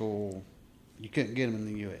actual, you couldn't get them in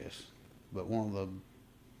the U.S., but one of the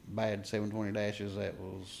bad 720 dashes that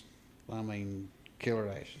was, killer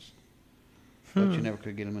dashes. But you never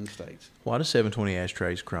could get them in the States. why do 720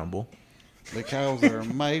 ashtrays crumble? Because they're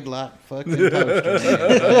made like fucking toasters. Man.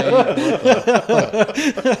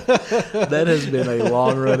 That has been a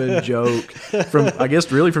long running joke I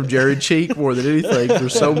guess, really from Jared Cheek more than anything for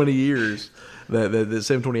so many years. That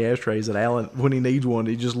 720 ashtrays that Alan, when he needs one,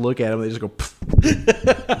 he just look at them and they just go,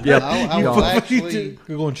 pfft. Yep. I was actually,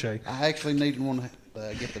 Go on, Shay. I actually needed one to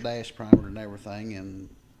get the dash primer and everything, and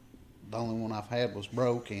the only one I've had was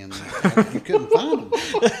broke, and you couldn't find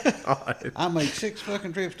them. I made 6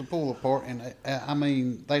 fucking trips to pull apart, and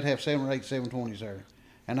they'd have 7 or 8 720s there,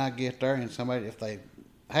 and I get there, and somebody, if they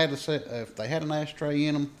had an ashtray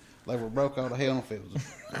in them, they were broke out of hell. If it was,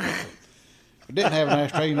 if it didn't have an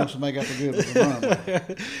ashtray, somebody got the good with the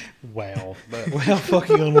run. Wow. But- How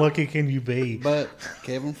fucking unlucky can you be? But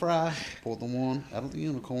Kevin Fry pulled the one out of the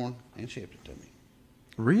Unicorn and shipped it to me.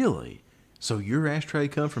 Really? So your ashtray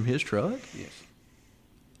come from his truck? Yes.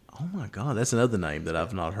 Oh my God, that's another name that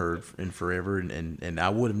I've not heard in forever, and I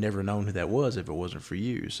would have never known who that was if it wasn't for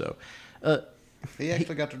you. So, He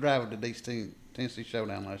actually got to drive at the Tennessee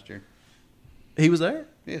Showdown last year. he was there?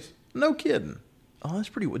 Yes. No kidding. Oh, that's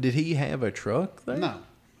pretty. Did he have a truck there? No.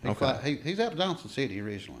 Okay. He's out of Johnson City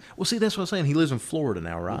originally. Well, see, that's what I'm saying. He lives in Florida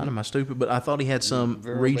now, right? Am I stupid? But I thought he had some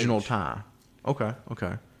Vero regional Beach. tie. Okay.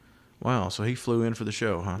 Wow. So he flew in for the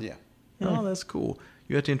show, huh? Yeah. Oh, that's cool.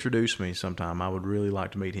 You have to introduce me sometime. I would really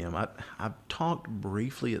like to meet him. I've talked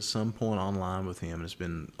briefly at some point online with him, and it's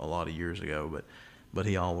been a lot of years ago. But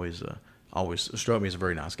he always struck me as a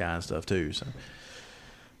very nice guy and stuff too. So,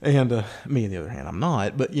 and me on the other hand, I'm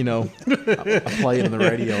not. But I play it on the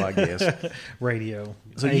radio, I guess. Radio.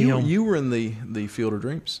 So AM. you were in the Field of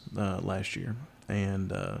Dreams last year,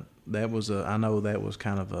 and that was I know that was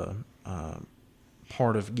kind of a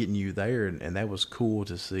part of getting you there, and that was cool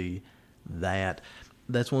to see that.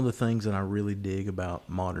 That's one of the things that I really dig about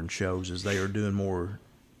modern shows is they are doing more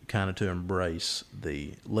kind of to embrace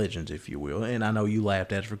the legends, if you will. And I know you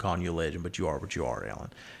laughed at us for calling you a legend, but you are what you are,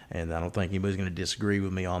 Alan. And I don't think anybody's going to disagree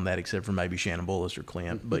with me on that except for maybe Shannon Bullis or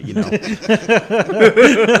Clint. But,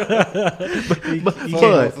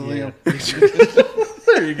 Both of them.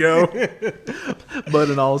 there you go. But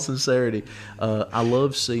in all sincerity, I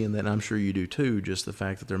love seeing that, and I'm sure you do too, just the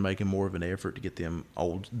fact that they're making more of an effort to get them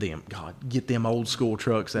old school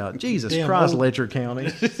trucks out. Jesus Damn Christ, old- Letcher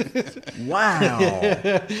County. Wow.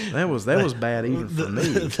 That was bad even for me.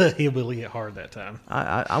 The hillbilly hit hard that time.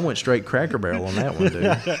 I went straight Cracker Barrel on that one,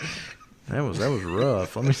 dude. That was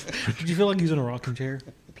rough. I mean, Did you feel like using a rocking chair?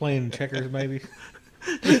 Playing checkers, maybe?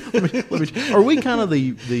 are we kind of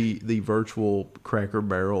the virtual Cracker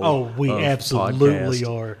Barrel? Oh, we of absolutely podcast?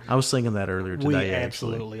 are. I was thinking that earlier today. We actually.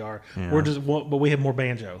 absolutely are. Yeah. We're just, but we have more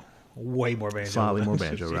banjo. Way more banjo. Slightly more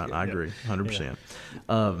banjo, right? I agree, 100%.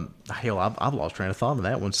 Hell, I've lost train of thought on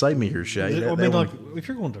that one. Save me here, Shay. That like, one- if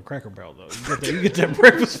you're going to Cracker Barrel, though, you get that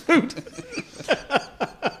breakfast food.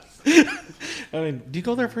 I mean, do you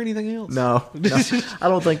go there for anything else? no, I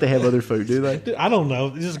don't think they have other food, do they? Dude, I don't know.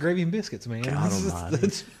 It's just gravy and biscuits, man. God almighty.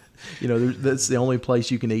 That's the only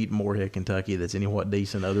place you can eat in Moorhead, Kentucky that's anywhat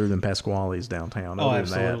decent other than Pasquale's downtown. Oh, Other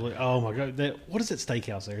than that- absolutely. Oh, my God. What is that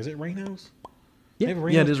steakhouse there? Is it Reno's? Yeah, They have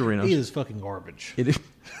a yeah, it is a Reno's. It is fucking garbage. It is.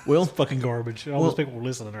 Well, It's fucking garbage. All those people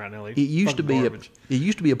listening right now. it used to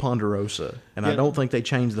be a Ponderosa, and I Yeah. don't think they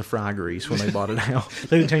changed the fry grease when they bought it out.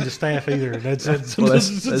 They didn't change the staff either. That's That's another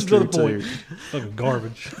true, point. too. Fucking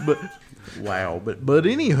garbage. But wow, but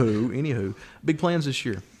anywho, big plans this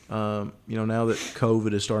year. Now that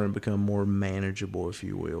COVID is starting to become more manageable, if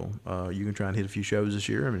you will, you can try and hit a few shows this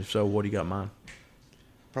year. I mean, if so, what do you got in mind?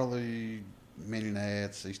 Probably Mini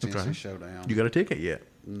Nats, East Tennessee Showdown. You got a ticket yet?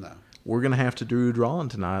 No. We're gonna have to do a drawing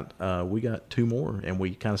tonight. We got 2 more, and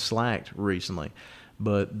we kind of slacked recently.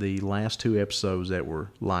 But the last 2 episodes that were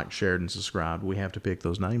liked, shared, and subscribed, we have to pick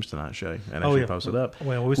those names tonight, Shay, and actually post it up.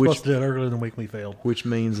 Well, we were supposed to do it earlier in the week. We failed. Which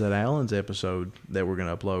means that Alan's episode that we're going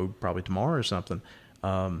to upload probably tomorrow or something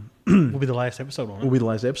Will be the last episode on it. will be the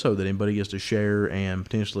last episode that anybody gets to share and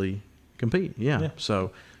potentially compete. Yeah. Yeah.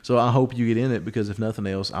 So So I hope you get in it because if nothing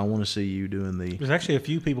else, I want to see you doing the. There's actually a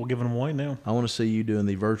few people giving them away now. I want to see you doing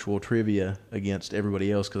the virtual trivia against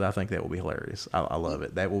everybody else because I think that will be hilarious. I love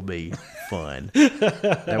it. That will be fun.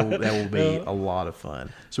 that will be a lot of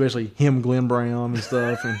fun, especially him, Glenn Brown, and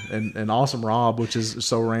stuff, and Awesome Rob, which is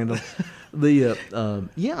so random.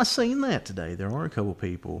 I seen that today. There are a couple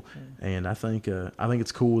people, and I think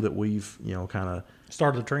it's cool that we've kind of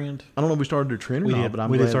started the trend. I don't know if we started a trend or we not, did. but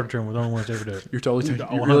We did start a trend. We're the only ones to ever do it. You're totally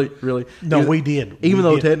Oh, really No, we did. Even We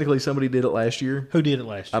though did. technically somebody did it last year. Who did it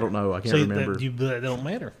last year? I don't know. I can't See, remember. That don't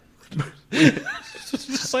matter.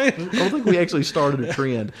 Just saying. I don't think we actually started a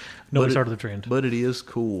trend. No, but we started the trend. But it is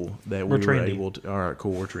cool that We're we were trendy. able to. All right,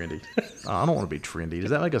 cool. We're trendy. I don't want to be trendy.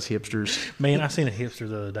 Does that make us hipsters? Man, I seen a hipster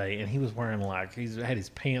the other day, and he was wearing he had his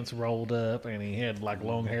pants rolled up, and he had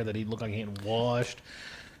long hair that he looked like he hadn't washed,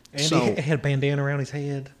 and So- he had a bandana around his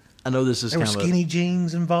head. I know this is There were kind of. skinny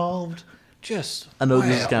jeans involved. Just I know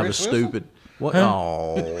this is Wow, kind of a Chris Wilson? stupid. What?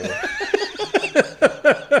 Huh?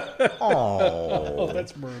 Oh,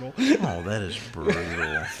 that's brutal. oh, that is brutal.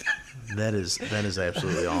 That is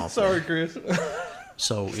absolutely awful. Sorry, Chris.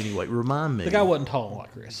 So anyway, remind me. The guy wasn't tall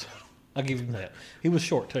like Chris. I'll give him that. He was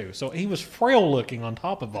short too, so he was frail looking on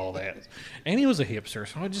top of all that, and he was a hipster.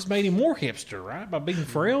 So I just made him more hipster, right, by being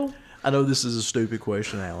frail. I know this is a stupid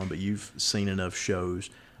question, Alan, but you've seen enough shows.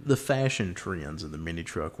 The fashion trends in the mini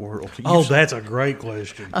truck world. Oh, that's a great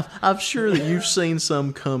question. I'm sure that you've seen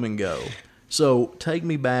some come and go. So take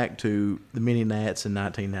me back to the Mini Nats in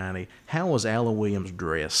 1990. How was Alan Williams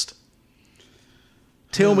dressed?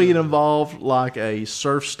 Tell me it involved like a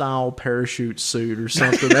surf style parachute suit or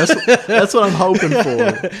something. That's what I'm hoping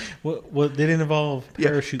for. What did it involve?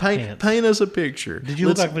 Parachute pants. Paint us a picture. Did you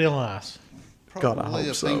look like Vanilla Ice? God, I Probably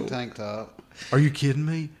hope a so. pink tank top. Are you kidding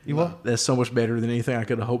me? You what? That's so much better than anything I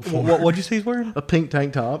could have hoped for. What'd you see he's wearing? A pink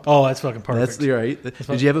tank top. Oh, that's fucking perfect. That's the right.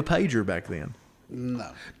 Did you have a pager back then?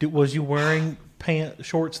 No. Was you wearing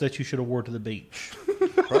shorts that you should have wore to the beach?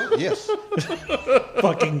 Probably, yes.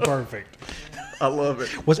 Fucking perfect. I love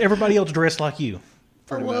it. Was everybody else dressed like you?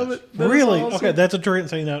 Pretty I love much. it. That is Really? awesome. Okay, that's a trend.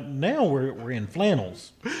 So now we're in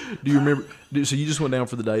flannels. Do you remember? So you just went down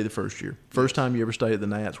for the day the first year. First time you ever stayed at the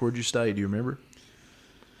Nats. Where'd you stay? Do you remember?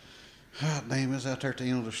 God damn, it's out there at the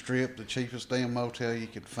end of the strip, the cheapest damn motel you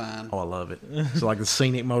could find. Oh, I love it. So like the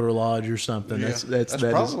Scenic Motor Lodge or something. Yeah, That's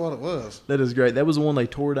probably what it was. that is great. That was the one they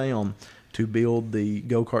tore down to build the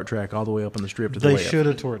go-kart track all the way up on the strip to the They left. should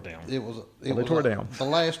have tore it down. It was. Well, they tore it down. The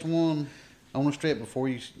last one on the strip before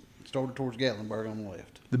you started towards Gatlinburg on the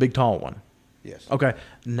left. The big tall one. Yes. Okay,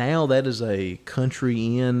 now that is a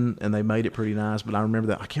country inn, and they made it pretty nice. But I remember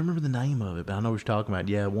that I can't remember the name of it, but I know what you're talking about.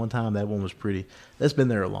 Yeah, one time that one was pretty. That's been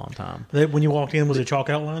there a long time. When you walked in, was it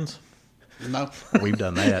chalk outlines? No. We've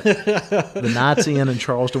done that. The Knights Inn in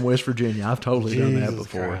Charleston, West Virginia. I've totally done that Jesus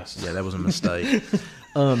before. Christ. Yeah, that was a mistake.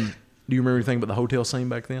 Do you remember anything about the hotel scene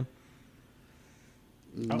back then?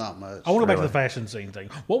 Not much. I want to go back to Really? the fashion scene thing.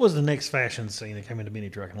 What was the next fashion scene that came into mini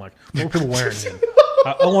trucking? Like, what were people wearing then?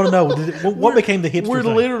 I want to know. What became the hipster We're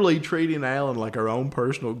thing? literally treating Alan like our own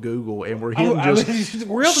personal Google, and we're him I just mean,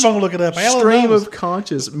 we're also going to look it up. Alan stream knows. of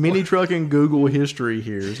conscious mini trucking Google history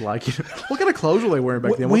here is like, what kind of clothes were they wearing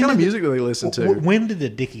back then? What When kind of did music do they listen to? When did the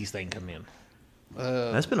Dickies thing come in?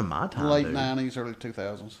 That's been in my time. late dude. 90s, early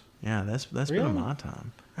 2000s. Yeah, that's been Really? in my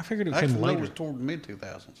time. I figured it Actually, came no, it later. was toward the mid 2000s.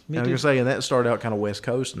 Me I was too. gonna say, and that started out kind of West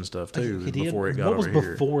Coast and stuff too, He did. before it got what was over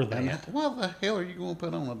here. before And that? what the hell are you going to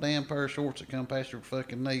put on a damn pair of shorts that come past your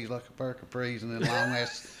fucking knees like a pair of capris and then long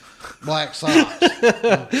ass black socks?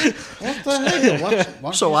 What the hell? Why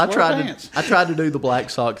don't So you I just wear tried pants? to do the black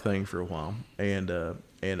sock thing for a while, and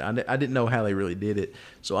I didn't know how they really did it,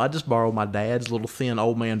 so I just borrowed my dad's little thin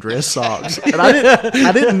old man dress socks, and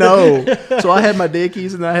I didn't know, so I had my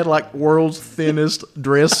Dickies and I had like world's thinnest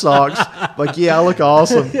dress socks. Like, yeah, I look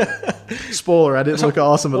awesome. Spoiler, I didn't look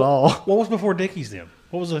awesome at all. What was before Dickies then?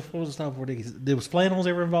 What was the style before Dickies? Was flannels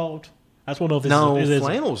ever involved? I just want to know if this No, is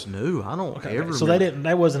flannel's new. I don't ever. So remember.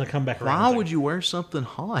 that wasn't a comeback around. Why thing. would you wear something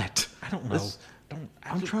hot? I don't know.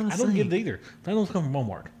 I'm trying to I don't get it think. either. Flannels come from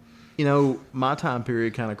Walmart. You know, my time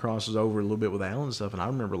period kind of crosses over a little bit with Alan and stuff, and I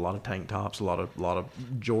remember a lot of tank tops, a lot of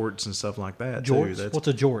jorts and stuff like that too. Jorts? That's What's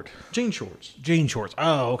a jort? jean shorts. Jean shorts.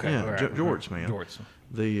 Oh, okay. Yeah, All right. jorts, man. Jorts.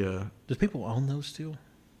 The Does people own those still?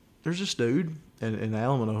 there's this dude, and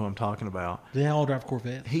Alan will know who I'm talking about. Do they all drive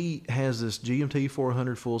Corvette? He has this GMT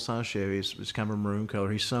 400 full size Chevy. It's kind of a maroon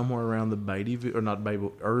color. He's somewhere around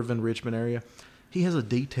the Irvin, Richmond area. He has a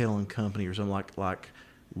detailing company or something like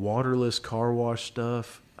waterless car wash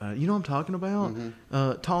stuff. You know what I'm talking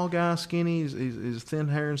about? Tall guy, skinny, he's thin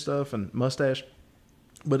hair and stuff, and mustache.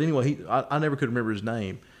 But anyway, I never could remember his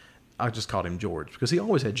name. I just called him George because he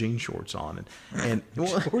always had jean shorts on, and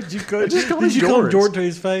George, you call, just call did him you call him George. George to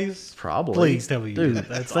his face? Probably. Please tell me you Dude, did.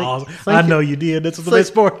 That's think- awesome. think I you- know you did. That's the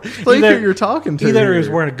best part. Think who you're talking to. Either he was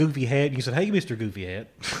here. wearing a goofy hat, and you said, "Hey, Mr. Goofy Hat."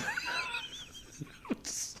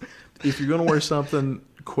 If you're going to wear something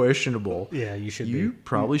questionable, Yeah, you should you be.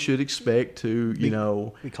 probably should expect to, you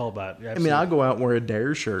know. We call that. I mean, I go out and wear a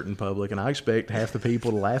Dare shirt in public, and I expect half the people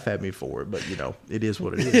to laugh at me for it. But you know, it is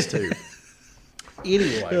what it is too.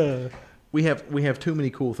 Anyway, we have too many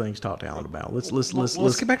cool things to talk to Alan about. Let's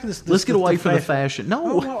get back to this. Let's get away from the fashion. fashion.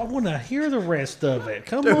 No, I want to hear the rest of it.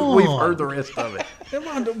 Come dude, on, we've heard the rest of it. Come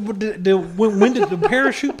on. When did the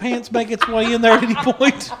parachute pants make its way in there at any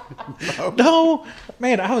point? No.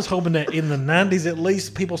 Man, I was hoping that in the 90s at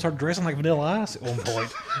least people started dressing like Vanilla Ice at one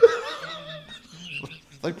point.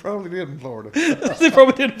 They probably did in Florida. They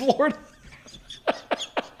probably did in Florida.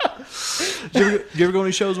 Did you ever go to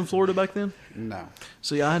any shows in Florida back then? No,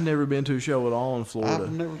 See, I had never been to a show at all in Florida.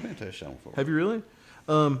 I've never been to a show in Florida. Have you really?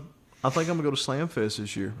 I think I'm gonna go to Slam Fest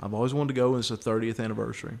this year. I've always wanted to go, and it's the 30th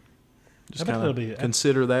anniversary. Just I bet kind that'll be- of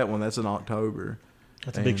consider that one. That's in October.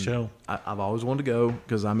 That's a big And show. I've always wanted to go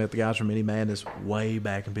because I met the guys from Mini Madness way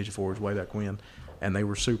back in Pigeon Forge, way back when, and they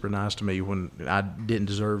were super nice to me when I didn't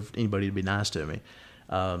deserve anybody to be nice to me.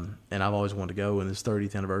 And I've always wanted to go, and it's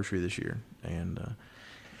 30th anniversary this year. And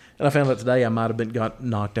I found out today I might have got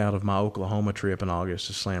knocked out of my Oklahoma trip in August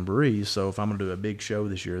to Slamboree. So if I'm going to do a big show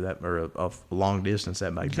this year, or a long distance,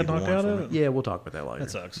 that may be got the knocked one out for of me. it? Yeah, we'll talk about that later.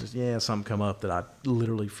 That sucks. Just, yeah, something come up that I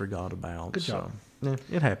literally forgot about. Good job. So, yeah,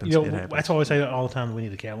 it happens. You know, it happens. that's why I say all the time. We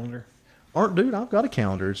need a calendar. Dude, I've got a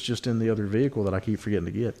calendar. It's just in the other vehicle that I keep forgetting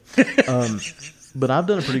to get. But I've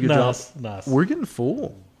done a pretty good Nice, job. nice. We're getting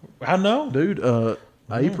full, I know. dude.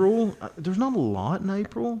 April, there's not a lot in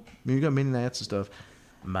April. I mean, you got mini nats and stuff.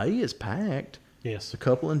 May is packed. Yes. A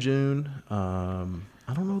couple in June. I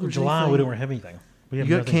don't know. There's July, anything. we don't have anything. We You have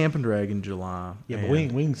got nothing. Camp and Drag in July. Yeah, but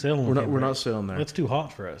and we can sell them. We're not selling there. That's too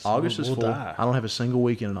hot for us. August we'll is full. die. I don't have a single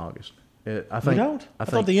weekend in August. I think. We don't? I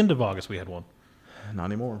thought the end of August we had one. not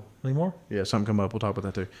anymore. Anymore? Yeah, something come up. We'll talk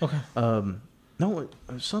about that too. Okay. No,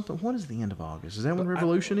 something. What is the end of August? Is that when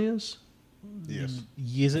Revolution is? Yes.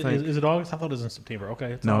 Is it August? I thought it was in September.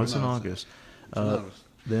 Okay. No, it's no, in it's- August. August.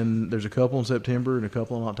 Then there's a couple in September and a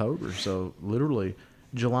couple in October. So literally,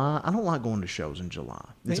 July. I don't like going to shows in July.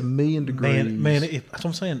 It's a million degrees. Man, that's what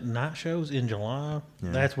I'm saying. Night shows in July,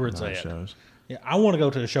 Yeah, that's where it's night at. shows. Yeah, I want to go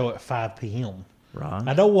to a show at 5 p.m. Right.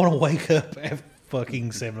 I don't want to wake up at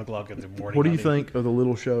fucking 7 o'clock in the morning. What do you think of the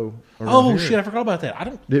little show? around Oh, here? shit, I forgot about that. I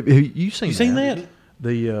don't. Have you seen? You seen that?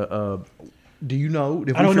 The do you know?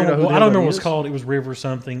 I don't know. Who I don't know what is? it's called. It was River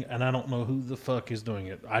something, and I don't know who the fuck is doing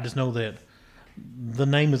it. I just know that the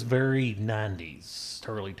name is very 90s,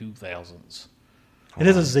 early 2000s. It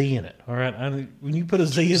has a Z in it. All right, when you put a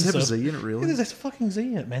Z in, Does it have a stuff- Z in it, really? It has a fucking Z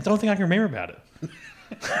in it, man. It's the only thing I can remember about it.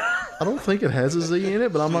 I don't think it has a Z in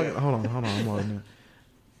it, but I'm not. Hold on. I'm loading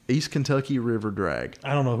it. East Kentucky River Drag.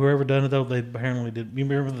 I don't know whoever done it though. They apparently did. You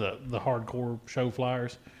remember the hardcore show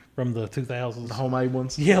flyers from the 2000s? The homemade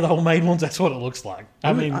ones. Yeah, the homemade ones. That's what it looks like.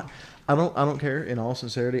 I mean, I don't care. In all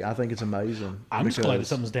sincerity, I think it's amazing. I'm just glad that because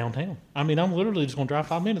something's downtown. I mean, I'm literally just going to drive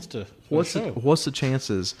 5 minutes to what's a the, show. what's the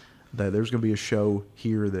chances that there's going to be a show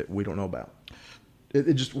here that we don't know about?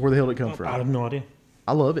 It just where the hell did it come from? I have no idea.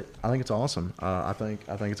 I love it. I think it's awesome. I think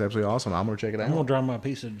it's absolutely awesome. I'm going to check it I'm going to out. drive my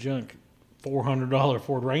piece of junk $400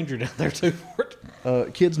 Ford Ranger down there too for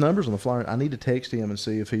it. Kid's numbers on the flyer. I need to text him and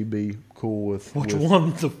see if he'd be cool with Which with-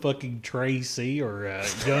 one, the fucking Tracy or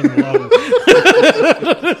Young Low?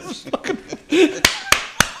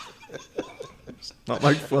 Not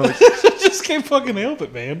make fun. Just can't fucking help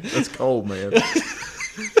it, man. That's cold, man.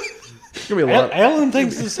 It's gonna be a lot. Alan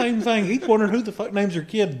thinks the same thing. He's wondering who the fuck names your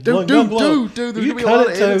kid. Dude, Young Blow. dude, there's You gonna be a cut lot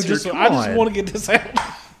it of to edits here. just. Come I just on. want to get this out.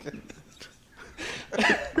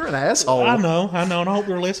 You're an asshole. I know, and I hope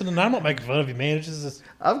you're listening. I'm not making fun of you, man. It's just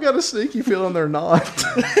I've got a sneaky feeling they're not.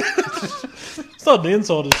 it's not an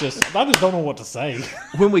insult. It's just I just don't know what to say.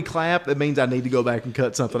 When we clap, it means I need to go back and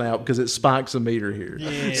cut something out because it spikes a meter here.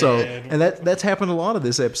 Yeah. So, and that's happened a lot of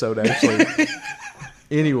this episode actually.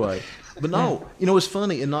 Anyway, but no, it's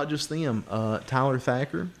funny, and not just them. Tyler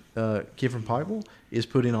Thacker, kid from Pikeville, is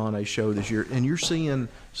putting on a show this year, and you're seeing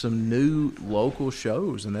some new local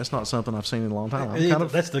shows, and that's not something I've seen in a long time. I'm kind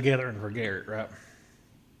of That's the gathering for Garrett, right?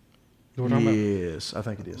 What we're talking about? yes, I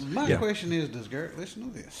think it is. My Yeah. question is, does Garrett listen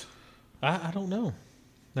to this? I don't know.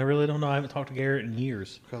 I really don't know. I haven't talked to Garrett in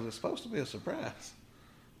years. Because it's supposed to be a surprise.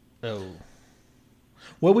 Oh.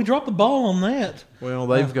 Well, we dropped the ball on that. Well,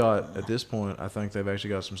 they've got at this point. I think they've actually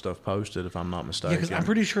got some stuff posted, if I'm not Yeah, mistaken. because I'm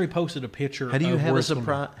pretty sure he posted a picture. How do you of have where a it's gonna be.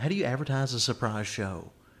 surprise? How do you advertise a surprise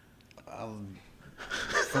show?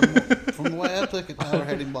 From the way I took it, Tyler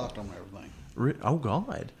had him blocked on everything. Oh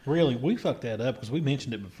God. Really, we fucked that up because we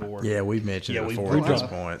mentioned it before. Yeah, we've mentioned Yeah, it we before at this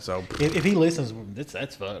dropped- point. So If he listens,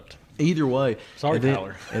 that's fucked. either way, Sorry, and then,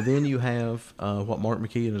 Tyler. And then you have what Mark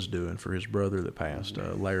McKeon is doing for his brother that passed,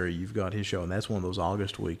 Larry. You've got his show, and that's one of those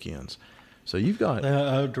August weekends. So you've got,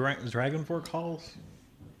 Dragon Fork Calls.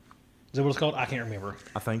 Is that what it's called? I can't remember.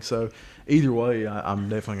 I think so. Either way, I'm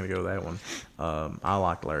definitely going to go to that one. I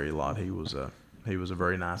liked Larry a lot. He was a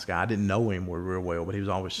very nice guy. I didn't know him real well, but he was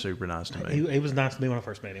always super nice to me. He was nice to me when I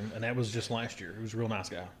first met him, and that was just last year. He was a real nice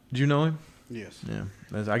guy. Did you know him? Yes. Yeah.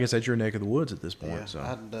 I guess that's your neck of the woods at this point. Yeah, So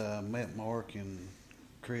I'd met Mark and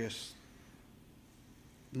Chris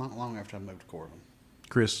not long after I moved to Corbin.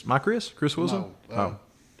 Chris Wilson. No,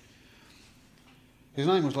 his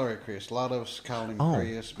name was Larry Chris. A lot of us called him Oh,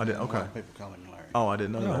 Chris. I did- A lot okay. of people called him Larry. Oh, I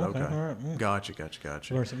didn't know Oh, that. okay. Okay. All right, yeah. Gotcha.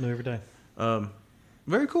 Learn something new every day.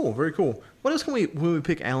 Very cool. What else can we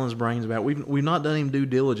pick Alan's brains about? We've not done him due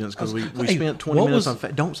diligence because we Hey, spent 20 what minutes was-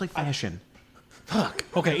 on. Don't say fashion. Fuck.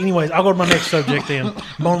 Okay, anyways, I'll go to my next subject then.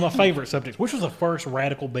 One of my favorite subjects. Which was the first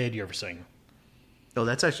radical bed you ever seen? Oh,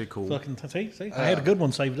 that's actually cool. Fucking see, I had a good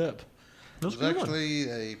one saved up. It That's was a good one. actually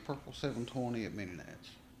a purple 720 at Mini Nats.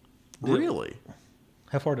 Really?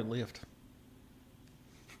 How far did it lift?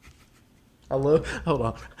 Hold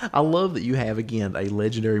on. I love that you have again a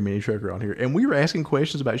legendary mini trucker on here, and we were asking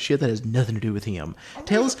questions about shit that has nothing to do with him.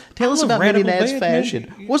 Tell us love about Mini radical Nat's bed,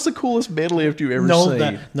 fashion. man. What's the coolest bed lift you ever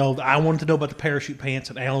seen? No, I wanted to know about the parachute pants,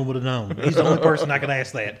 and Alan would have known. He's the only person I could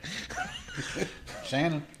ask that.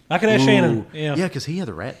 Shannon. I could ask Shannon. Yeah, because he had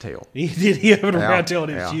the rat tail. He did. He had a rat tail,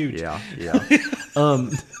 and it was huge. Yeah.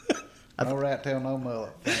 No rat tail, no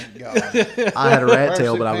mullet. Thank God. I had a rat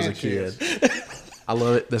tail, Parachute but I was a pants, kid. I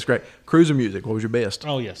love it. That's great. Cruiser music. What was your best?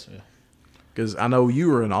 Oh yes. Yeah. Because I know you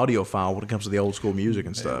were an audiophile when it comes to the old school music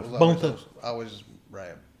and It stuff. was Bone always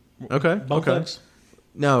rap. Okay. Bone okay. Thugs.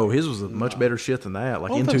 No, his was a much better shit than that.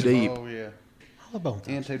 Like Bone In Too Thugs are Deep. Oh, yeah. I love Bone Thugs.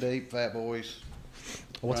 In Too Deep, Fat Boys.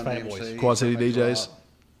 What's Run Fat Boys? DMC, Quad City Something DJs? Lot.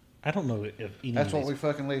 I don't know if any That's of what these. we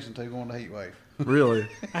fucking listen to going to Heatwave. Really,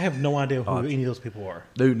 I have no idea who any of those people are.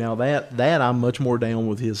 dude. Now that I'm much more down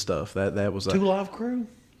with his stuff. That was a. Two Live Crew.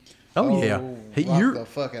 Oh yeah. Hey, rock the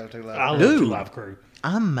fuck out of Two I Live. love Dude. Two Live Crew.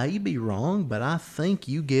 I may be wrong, but I think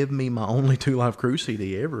you gave me my only Two Live Crew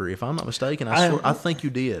CD ever. If I'm not mistaken, I think you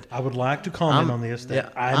did. I would like to comment on this.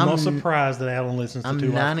 That I'm not surprised that Alan listens to I'm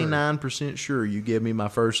Two Live Crew. 99% sure you gave me my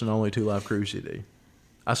first and only Two Live Crew CD.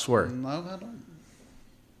 I swear. No, I don't.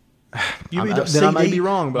 You mean Then I may CD? be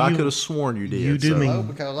wrong, but I You- could have sworn you did. you do so. mean- No,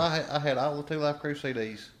 because I had all the Two Live Crew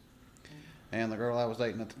CDs, and the girl I was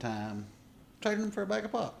dating at the time traded them for a bag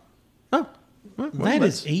of pop. Oh, well, That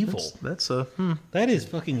is evil. That's That is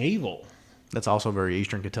fucking evil. That's also very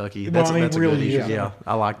Eastern Kentucky. Well, That's, I mean, that's a really good is. Yeah,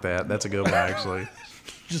 I like that. That's a good one, actually.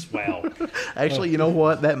 Just wow. Actually, you know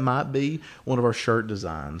what? That might be one of our shirt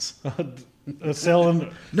designs.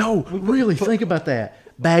 Selling. No, really, think about that.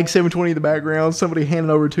 Bag 720 in the background, somebody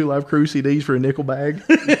handing over 2 Live Crew CDs for a nickel bag.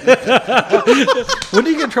 When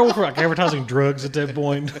do you get in trouble for like advertising drugs at that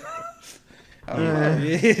point?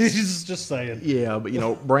 Just saying. Yeah, but you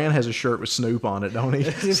know, Brand has a shirt with Snoop on it, don't he?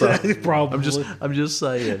 So, Probably. I'm just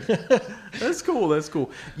saying. That's cool. That's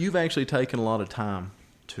cool. You've actually taken a lot of time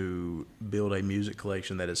to build a music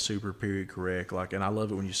collection that is super period correct. Like, and I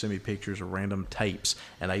love it when you send me pictures of random tapes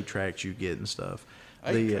and 8 tracks you get and stuff.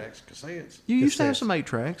 8 tracks, cassettes. You used to have Cassettes. some 8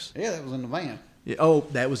 tracks. Yeah, that was in the van. Yeah, oh,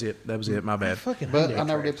 that was it. That was it. My bad. Fucking But hate I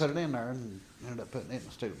never did tracks. put it in there and ended up putting it in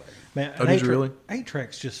the studio bag. Man, Oh, did you really? 8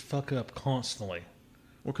 tracks just fuck up constantly.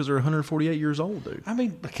 Well, because they're 148 years old, dude. I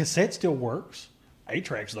mean, the cassette still works. 8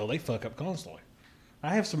 tracks though, they fuck up constantly.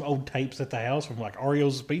 I have some old tapes at the house from like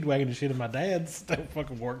REO's Speedwagon and shit of my dad's that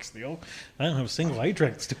fucking works still. I don't have a single 8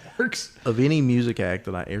 track that still works. Of any music act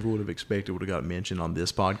that I ever would have expected would have got mentioned on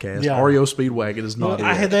this podcast, Yeah. REO Speedwagon is not Well,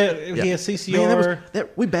 I it. had that. Yeah. He has CCR. Man,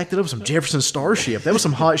 we backed it up with some Jefferson Starship. That was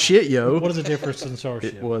some hot shit, yo. What is the difference in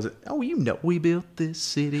Starship? It was. Oh, you know, we built this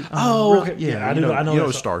city. Oh, on okay. rock. Yeah, I you do. know, I know you know that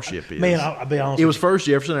what song. Starship is. Man, I'll be honest. It was with first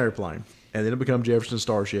Jefferson Airplane, and then it becomes Jefferson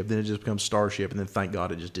Starship. Then it just becomes Starship, and then thank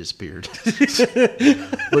God it just disappeared.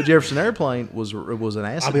 But Jefferson Airplane was an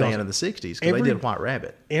acid I'll be band honest. in the '60s because they Every- did White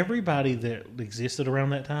Rabbit. everybody that existed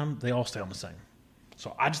around that time, they all sound the same.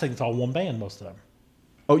 So I just think it's all one band most of the time.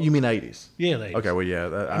 Oh, you mean '80s? Yeah, they. Okay, well,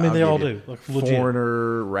 yeah. I mean, they all do. Like, legit.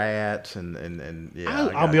 Foreigner, Rat, and yeah.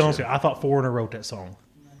 I'll be honest with you. I thought Foreigner wrote that song.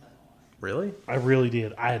 Really? I really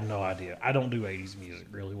did. I had no idea. I don't do 80s music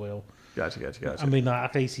really well. Gotcha. I mean, I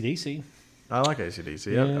like AC/DC. I like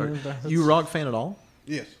AC/DC. Yeah, Are that's- you a rock fan at all?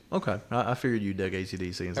 Yes. Okay, I figured you dug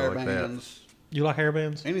AC/DC and Hair stuff like that. bands, You like hair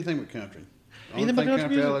bands? anything but country. Only Anything thing but country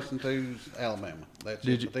country I music? listen to is Alabama. That's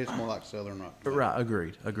Did it. But it's more like Southern rock. Right,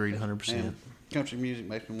 agreed, 100%. And country music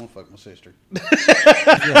makes me want to fuck my sister.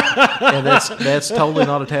 And that's totally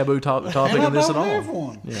not a taboo topic And in this I at don't all. have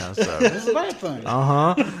one. Yeah, so It's a bad thing.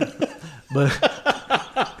 but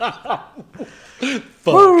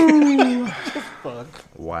Fuck.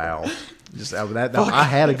 wow, just that I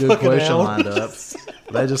had a good question hell. lined up.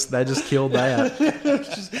 That just killed that.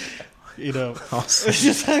 You know, Awesome. it's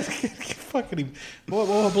just fucking him.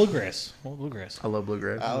 What bluegrass? What bluegrass? I love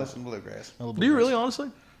bluegrass. I listen to bluegrass. I love Do you bluegrass. really,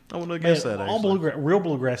 honestly? I wouldn't have Man, guessed that. all Actually. bluegrass, real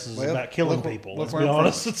bluegrass is Well, about killing look- people. look Let's where be I'm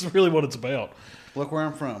honest. from. It's really what it's about. Look where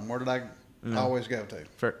I'm from. Where did I always go to?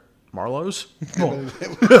 Fair. Marlowe's. Besides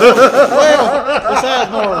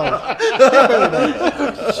Marlowe.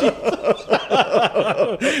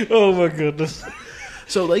 Oh my goodness,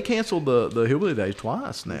 So they canceled the Hillbilly Days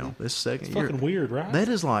twice now. This second it's year. fucking weird, right? That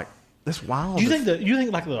is like that's wild. Do you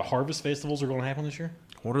think like the harvest festivals are going to happen this year?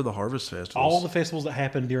 What are the harvest festivals? All the festivals that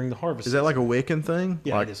happen during the harvest. Is that like a Wiccan thing?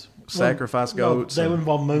 Yeah, like it is. sacrifice Well, goats? They and- would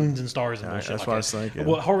involve moons and stars and Yeah, bullshit. that's like what I that. was thinking.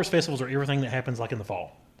 Well, harvest festivals are everything that happens like in the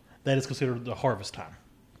fall. That is considered the harvest time.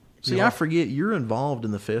 See, I forget you're involved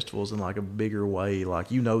in the festivals in like a bigger way.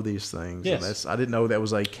 Like you know these things. Yes. And I didn't know that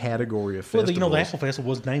was a category of Well, festivals. the Apple Festival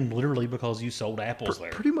was named literally because you sold apples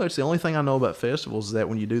there. Pretty much the only thing I know about festivals is that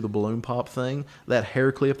when you do the balloon pop thing, that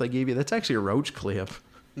hair clip they give you, that's actually a roach clip.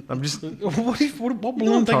 I'm just what you know what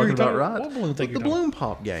balloon I'm thing are talking you about, talking right? What balloon thing the you're talking balloon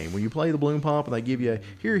pop game. When you play the balloon pop and they give you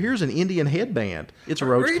here's an Indian headband. It's a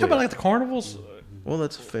roach Are you clip. talking about like the carnivals? Well,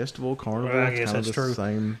 that's a festival, carnival. I it's guess kind of that's the true.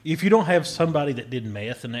 Same. If you don't have somebody that did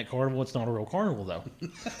meth in that carnival, it's not a real carnival, though.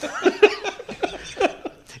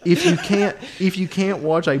 If you can't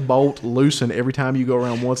watch a bolt loosen every time you go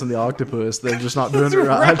around once in the octopus, they're just not doing it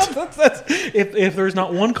right. If there's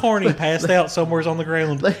not one carny passed out somewhere on the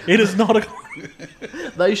ground, it is not a carny.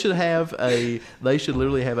 They should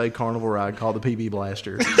literally have a carnival ride called the PB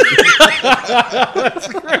Blaster. That's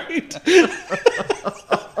great.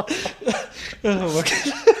 Oh, my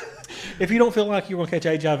God. If you don't feel like you're going to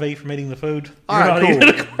catch HIV from eating the food, All you're right, not eating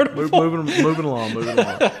a cool. carnival. Moving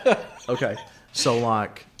along. Okay, so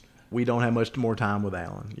like we don't have much more time with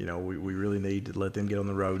Alan. You know, we really need to let them get on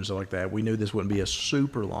the road and stuff like that. We knew this wouldn't be a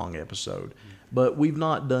super long episode, but we've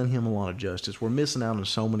not done him a lot of justice. We're missing out on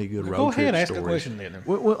so many good road Go ahead, trip ask stories. a question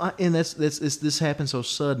then. And this happened so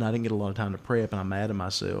sudden. I didn't get a lot of time to prep, and I'm mad at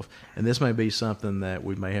myself. And this may be something that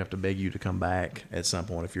we may have to beg you to come back at some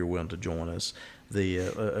point if you're willing to join us.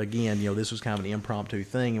 Again, this was kind of an impromptu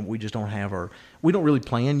thing, and we just don't have we don't really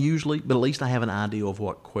plan usually, but at least I have an idea of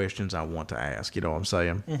what questions I want to ask. You know what I'm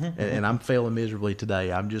saying? And I'm failing miserably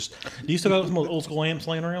today. I'm just. Do you still got some old school amps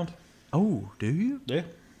laying around? Oh, do you? Yeah.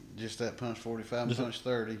 Just that punch 45 and punch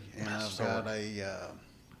 30, and I've got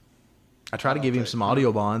I tried to give him some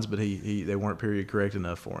audio bonds, but they weren't period correct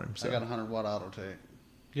enough for him. So. I got a 100-watt auto tech.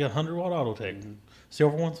 You got 100-watt auto tech.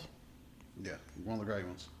 Silver ones? Yeah, one of the gray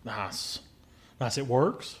ones. Nice. It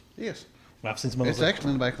works. Yes. It's those.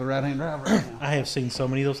 actually in the back of the right-hand drive right now. I have seen so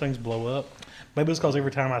many of those things blow up. Maybe it's because every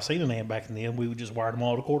time I've seen an amp back in the end, we would just wire them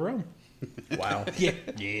all to quarter ohm. Wow. Yeah.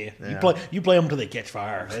 You play them until they catch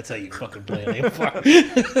fire. That's how you fucking play an amplifier.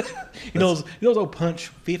 you know those old punch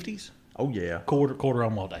 50s? Oh yeah. Quarter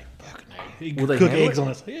ohm all day. Fucking A. You Will they cook handle eggs it? on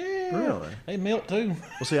it. Yeah. Really? They melt too.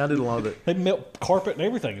 Well, see, I did a lot of it. They melt carpet and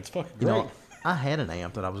everything. It's fucking You great. know, I had an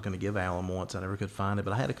amp that I was going to give Alan once. I never could find it,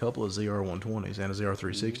 but I had a couple of ZR120s and a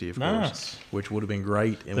ZR360, of Nice. course, which would have been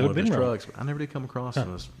great in They one of would've his been right. trucks. But I never did come across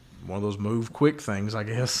them. It's one of those move quick things, I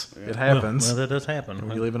guess. It happens. Well, that does happen.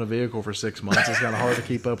 When you live in a vehicle for 6 months, it's kind of hard to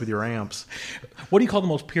keep up with your amps. What do you call the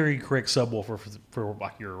most period correct subwoofer for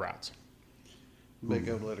like your rides? Big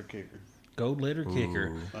old letter kicker. Gold letter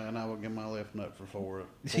kicker. And I will get my left nut for four.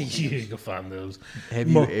 You go find those. Have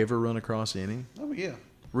you ever run across any? Oh, yeah.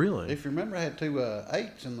 Really? If you remember, I had two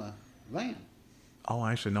 8s in the van. Oh,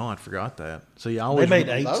 actually, no, I forgot that. See, I always, made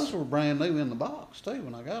 8s. Those were brand new in the box, too,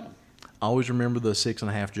 when I got them. I always remember the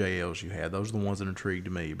 6.5 JLs you had. Those are the ones that intrigued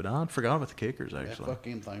me. But I forgot about the kickers, Yeah, actually. fuck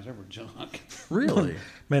them things. They were junk. Really?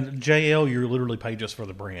 Man, JL, you're literally paid just for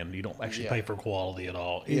the brand. You don't actually Yeah. pay for quality at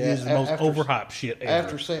all. It Yeah, is the most after- overhyped shit ever.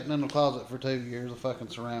 After sitting in the closet for 2 years, the fucking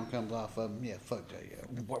surround comes off of them. Yeah, fuck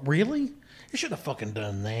JL. What, really? You should have fucking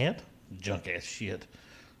done that. Junk ass shit.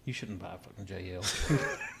 You shouldn't buy fucking JL.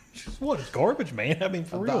 What? It's garbage, man. I mean,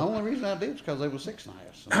 for The real. only reason I did was because they were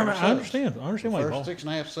 6.5s. I understand. I understand why you First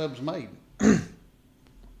bought. 6.5 subs made.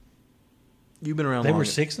 You've been around They long were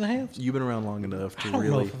 6.5s? You've been around long enough to I don't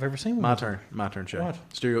really. know if I've ever seen one. My turn, Shay. What?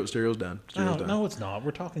 Stereo's done. Stereo's done. No, it's not.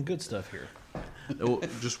 We're talking good stuff here. Oh,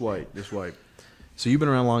 just wait. So you've been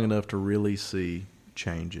around long enough to really see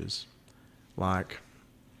changes. Like,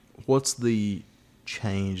 What's the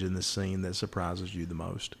change in the scene that surprises you the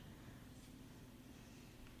most?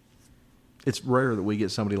 It's rare that we get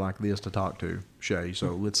somebody like this to talk to, Shay.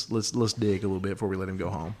 So let's dig a little bit before we let him go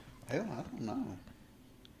home. Hell, I don't know.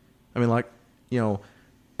 I mean, like,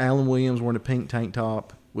 Alan Williams wearing a pink tank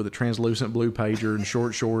top with a translucent blue pager and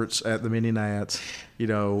short shorts at the Mini Nats, and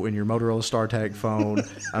your Motorola StarTAC phone.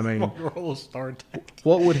 I mean, Motorola StarTAC.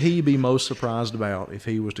 what would he be most surprised about if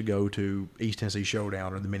he was to go to East Tennessee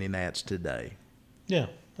Showdown or the Mini Nats today? Yeah,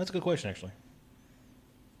 that's a good question, actually.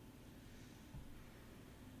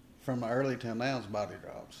 From the early till now, it's body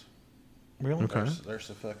drops. Really? Okay. There's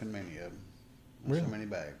so fucking many of them. There's so many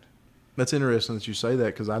bagged. That's interesting that you say that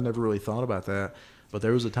because I never really thought about that. But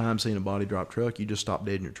there was a time seeing a body drop truck, you just stopped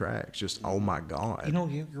dead in your tracks. Just, oh my God.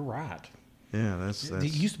 You're right. Yeah, that's.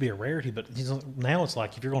 It used to be a rarity, but now it's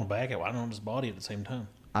like if you're going to back it, why don't just body at the same time?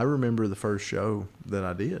 I remember the first show that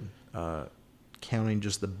I did, counting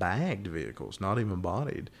just the bagged vehicles, not even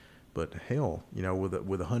bodied. But hell, with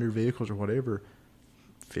 100 vehicles or whatever,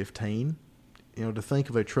 15. To think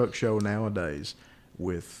of a truck show nowadays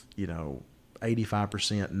with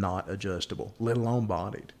 85% not adjustable, let alone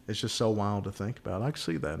bodied. It's just so wild to think about. I can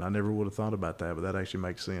see that. I never would have thought about that, but that actually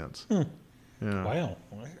makes sense. Yeah. Wow.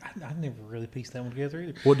 I never really pieced that one together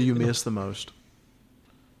either. What do you miss the most?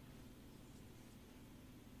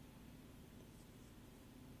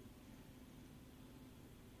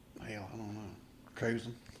 Hell, I don't know.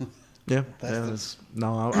 Cruising. Yeah, That's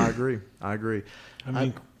no, I agree. I agree. I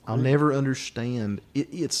mean, I'll never understand.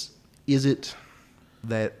 Is it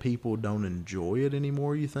that people don't enjoy it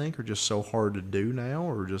anymore, you think, or just so hard to do now,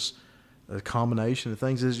 or just a combination of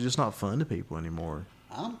things? It's just not fun to people anymore.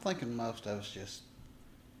 I'm thinking most of us just,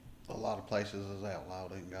 a lot of places is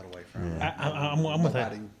outlawed and got away from it. I'm with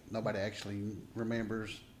that. Nobody actually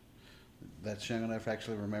remembers, that's young enough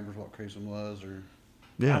actually remembers what cruising was, or...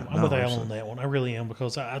 Yeah, I'm with Alan on that one. I really am,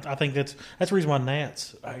 because I think that's the reason why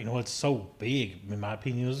Nats, it's so big, in my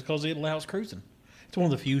opinion, is because it allows cruising. It's one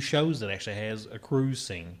of the few shows that actually has a cruise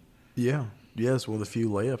scene. Yeah. Yes. Well, the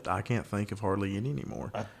few left, I can't think of hardly any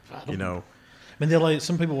anymore. I mean,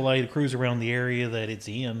 some people will lay to cruise around the area that it's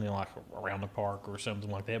in, like around the park or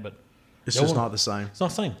something like that, but it's just not the same. It's not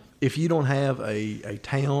the same. If you don't have a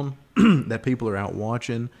town that people are out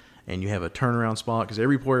watching, and you have a turnaround spot, because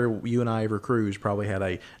everywhere you and I ever cruised probably had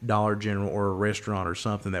a Dollar General or a restaurant or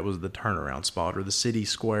something that was the turnaround spot, or the city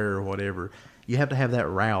square or whatever. You have to have that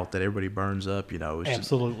route that everybody burns up, It's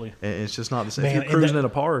Absolutely. It's just not the same. Man, if you're cruising in a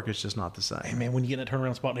park, it's just not the same. Hey, man, when you get in that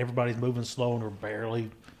turnaround spot and everybody's moving slow and they're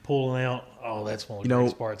barely pulling out, that's one of the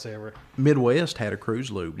greatest parts ever. Midwest had a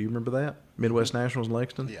cruise loop. Do you remember that? Midwest Nationals in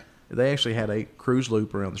Lexington? Yeah. They actually had a cruise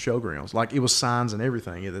loop around the showgrounds. Like, it was signs and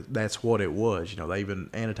everything. That's what it was. They even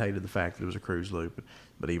annotated the fact that it was a cruise loop.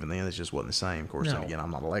 But even then, it just wasn't the same. Of course, No. again,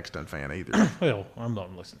 I'm not a Lexington fan either. Well, I'm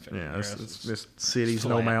not listening to it. Yeah, it's just cities,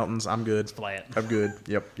 no flat. mountains. I'm good. It's flat. I'm good.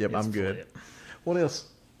 Yep, It's I'm good. flat. What else?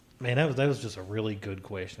 Man, that was just a really good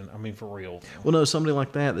question. I mean, for real. Well, no, somebody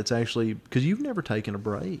like that's actually, because you've never taken a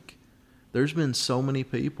break. There's been so many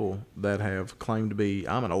people that have claimed to be,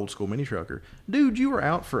 I'm an old school mini trucker. Dude, you were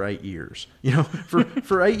out for 8 years.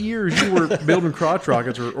 For 8 years you were building crotch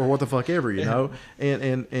rockets or what the fuck ever, And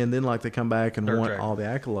then like they come back and want all the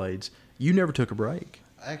accolades. You never took a break.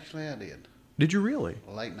 Actually, I did. Did you really?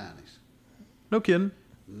 Late 90s. No kidding.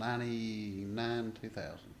 99,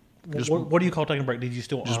 2000. What do you call taking a break? Did you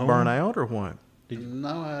still Just own? burn out or what?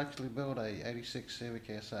 No, I actually built a 86 Civic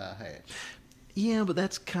SI hatch. Yeah, but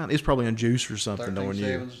that's it's probably on juice or something, 13 knowing you.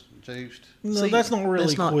 sevens juiced. No, See, that's not really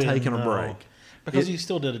that's not quitting, taking a no. break. Because you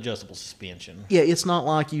still did adjustable suspension. Yeah, it's not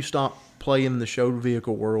like you stopped playing in the show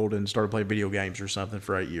vehicle world and started playing video games or something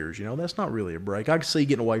for 8 years. That's not really a break. I can see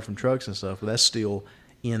getting away from trucks and stuff, but that's still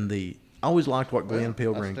in the... I always liked what Glenn I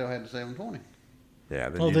Pilgrim... still had the 720. Yeah,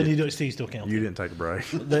 then you still count. you didn't take a break.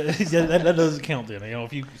 that doesn't count then.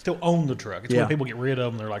 If you still own the truck. It's Yeah. when people get rid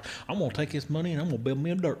of them, they're like, I'm going to take this money and I'm going to build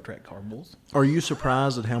me a dirt track car, boys. Are you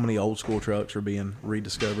surprised at how many old school trucks are being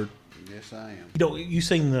rediscovered? Yes, I am. You've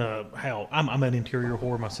seen how I'm an interior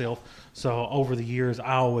whore myself. So over the years,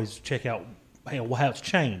 I always check out how it's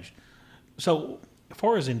changed. So as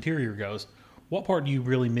far as interior goes, what part do you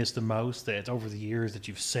really miss the most that's over the years that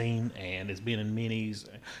you've seen and it's been in minis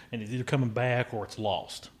and it's either coming back or it's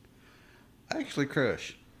lost? Actually,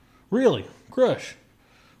 Crush. Really? Crush?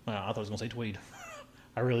 Wow, I thought I was going to say Tweed.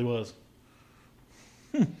 I really was.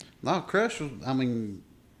 No, Crush was,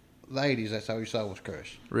 the 80s, that's all you saw was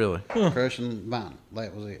Crush. Really? Crush and vinyl,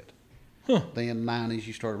 that was it. Then 90s,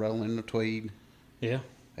 you started rolling in the Tweed. Yeah.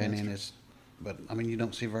 And then you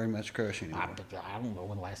don't see very much Crush anymore. I don't know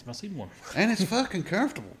when the last time I seen one. And it's fucking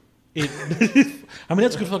comfortable. I mean,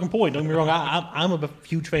 that's a good fucking point. Don't get me wrong. I'm a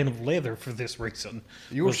huge fan of leather for this reason.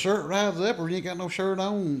 Your shirt rides up, or you ain't got no shirt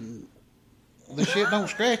on. The shit don't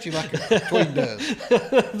scratch you like a tweed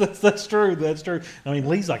does. That's true. That's true. I mean,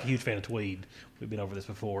 Lee's like a huge fan of tweed. We've been over this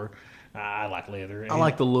before. I like leather. I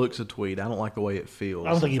like the looks of tweed. I don't like the way it feels.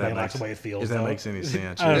 I don't think if anybody that likes the way it feels. If that though. makes any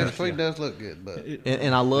sense. I Yeah. Yeah, tweed does look good, but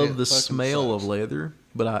And I love It the fucking smell of sucks. leather,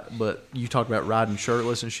 but you talked about riding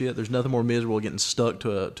shirtless and shit. There's nothing more miserable than getting stuck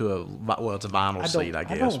to a well, it's a vinyl seat, I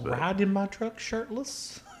guess. I don't but ride in my truck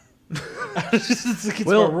shirtless. It's my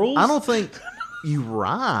well, rules. I don't think you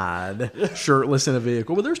ride shirtless in a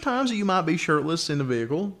vehicle, but there's times that you might be shirtless in a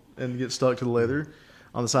vehicle and get stuck to the leather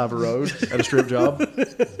on the side of a road at a strip job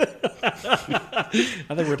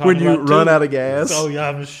I think we're talking when you about run two. out of gas. Oh yeah,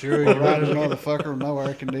 I'm sure a you're right. riding motherfucker with no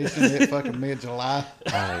air conditioning at fucking mid-July.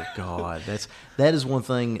 Oh God, that is one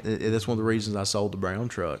thing. That's one of the reasons I sold the brown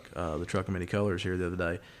truck, the truck of many colors here the other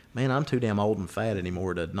day. Man, I'm too damn old and fat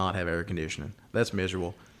anymore to not have air conditioning. That's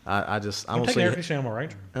miserable. I I'm don't taking see. air conditioning on my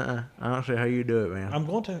Ranger. I don't see how you do it, man. I'm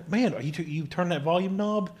going to. Man, you turn that volume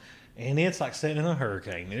knob, and it's like sitting in a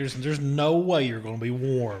hurricane. There's no way you're going to be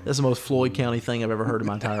warm. That's the most Floyd County thing I've ever heard in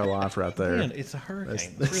my entire life, right there. Man, it's a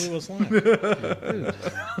hurricane. That's really what it's like.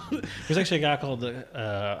 Dude. There's actually a guy called the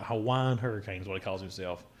Hawaiian Hurricane is what he calls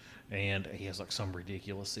himself, and he has like some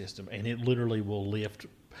ridiculous system, and it literally will lift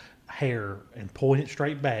hair and point it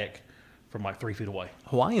straight back from like 3 feet away.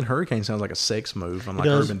 Hawaiian hurricane sounds like a sex move on like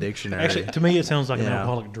Does. Urban Dictionary. Actually, to me, it sounds like an Yeah.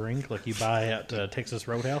 alcoholic drink, like you buy at Texas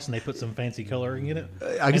Roadhouse, and they put some fancy coloring in it.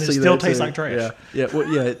 I can and see it still that, tastes too. like trash. Yeah,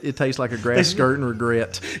 well, it tastes like a grass skirt and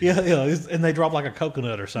regret. Yeah, and they drop like a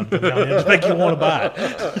coconut or something down there, just make you want to buy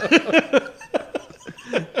it.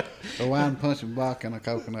 A wine punching block and a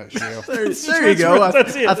coconut shell. There you go.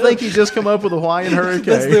 That's it. I think he just come up with a Hawaiian hurricane.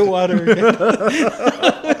 That's the water.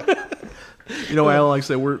 You know, Alan, like I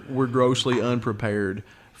said, we're grossly unprepared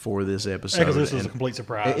for this episode. Because this was a And- complete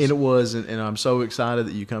surprise. And it was, and I'm so excited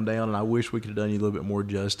that you come down, and I wish we could have done you a little bit more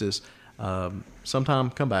justice. Sometime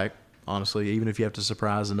come back, honestly, even if you have to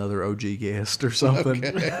surprise another OG guest or something,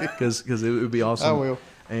 because it would be awesome. I will.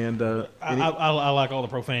 And I like all the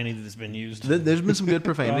profanity that's been used. there's been some good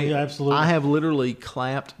profanity. Oh, yeah, absolutely. I have literally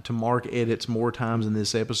clapped to mark edits more times in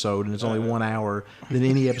this episode, and it's only 1 hour than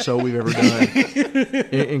any episode we've ever done,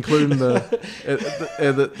 including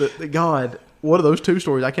the God. What are those two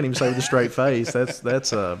stories? I can't even say with a straight face.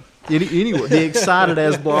 That's anyway. The excited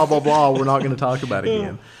as blah blah blah. We're not going to talk about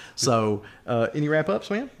again. So, any wrap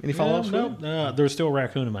ups, man? Any follow ups? No, there's still a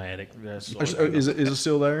raccoon in my attic. Is it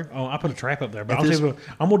still there? Oh, I put a trap up there, but At I'll tell this- you what,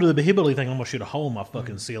 I'm gonna do the hillbilly thing. I'm gonna shoot a hole in my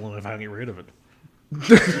fucking ceiling if I can get rid of it.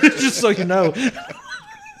 Just so you know,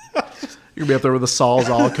 You're gonna be up there with a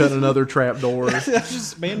sawzall cutting another trap door. that's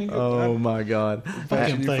just man. Oh my God!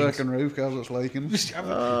 Punching your things. fucking roof because it's leaking.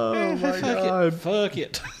 Oh my fuck God! it, fuck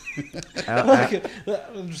it, Al- fuck it.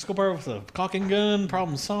 Just go over with a cock and gun.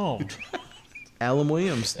 Problem solved. Alan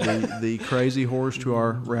Williams, the crazy horse to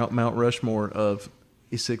our Mount Rushmore of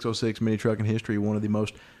 606 mini trucking history, one of the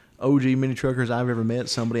most OG mini truckers I've ever met,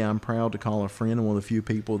 somebody I'm proud to call a friend, and one of the few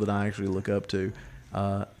people that I actually look up to.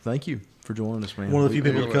 Thank you for joining us, man. One of the few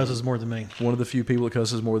people that cusses more than me. One of the few people that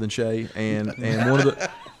cusses more than Shay, and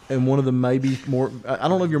one of the maybe more. I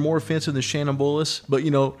don't know if you're more offensive than Shannon Bullis, but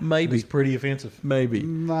maybe It's pretty offensive. maybe.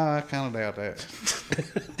 Nah, I kind of doubt that.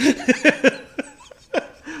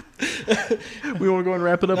 We want to go and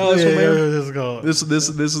wrap it up Oh with yeah, this one, man. this is cool.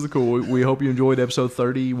 This is the cool. We hope you enjoyed episode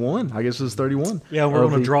 31. I guess this is 31. Yeah, we're of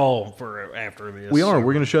gonna the- draw for after this. We are.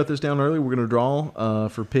 We're going to shut this down early. We're going to draw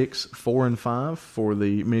for picks 4 and 5 for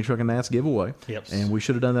the Mini Truck and Nats giveaway. Yep. And we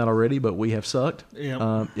should have done that already, but we have sucked.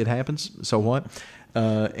 Yep. It happens. So what?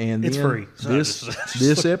 And It's then free. So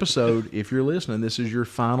This episode, if you're listening, this is your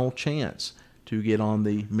final chance to get on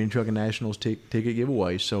the Mini Truck and Nationals ticket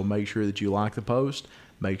giveaway. So make sure that you like the post.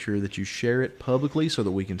 Make sure that you share it publicly so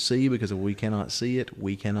that we can see, because if we cannot see it,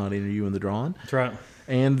 we cannot enter you in the drawing. That's right.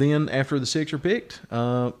 And then after the 6 are picked,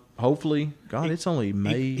 hopefully, God, it's only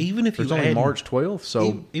May. even if you it's only hadn't- March 12th.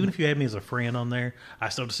 So Even if you add me as a friend on there, I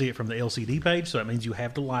still have to see it from the LCD page, so that means you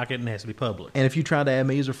have to like it and it has to be public. and if you try to add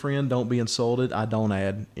me as a friend, don't be insulted. I don't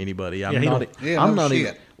add anybody. I'm Yeah, he not. don't- Yeah, I'm no not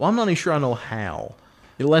even. shit. Well, I'm not even sure I know how.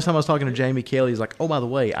 The last time I was talking to Jamie Kelly, he's like, "Oh, by the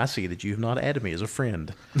way, I see that you have not added me as a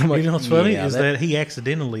friend." I'm like, You know what's funny "Yeah, is that he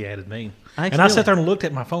accidentally added me, and I Accidentally. sat there and looked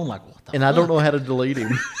at my phone like, "What the?" and I don't know how to delete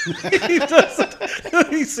him. He doesn't.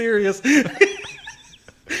 He's serious,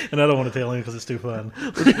 and I don't want to tell him because it's too fun.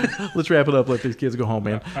 Let's wrap it up. Let these kids go home,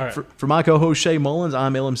 man. All right. For my co-host Shay Mullins,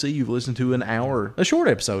 I'm LMC. You've listened to a short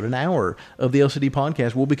episode, an hour of the LCD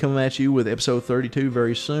podcast. We'll be coming at you with episode 32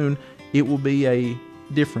 very soon. It will be a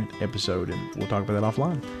different episode, and we'll talk about that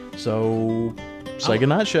offline. So, say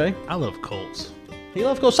goodnight, Shay. I love Colts. He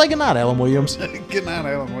loves go. Say goodnight, Alan Williams. Good night,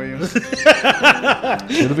 Alan Williams. Should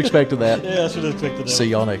have expected that. Yeah, I should have expected that. See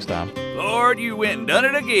y'all next time. Lord, you went and done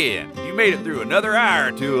it again. You made it through another hour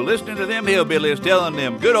or two of listening to them hillbillies telling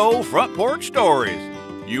them good old front porch stories.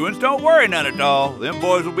 You uns don't worry none at all. Them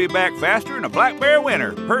boys will be back faster than a black bear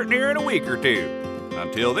winter, pert near in a week or two.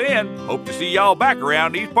 Until then, hope to see y'all back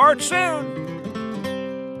around these parts soon.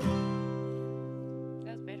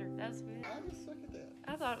 That's better. That's good.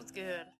 I thought it was good.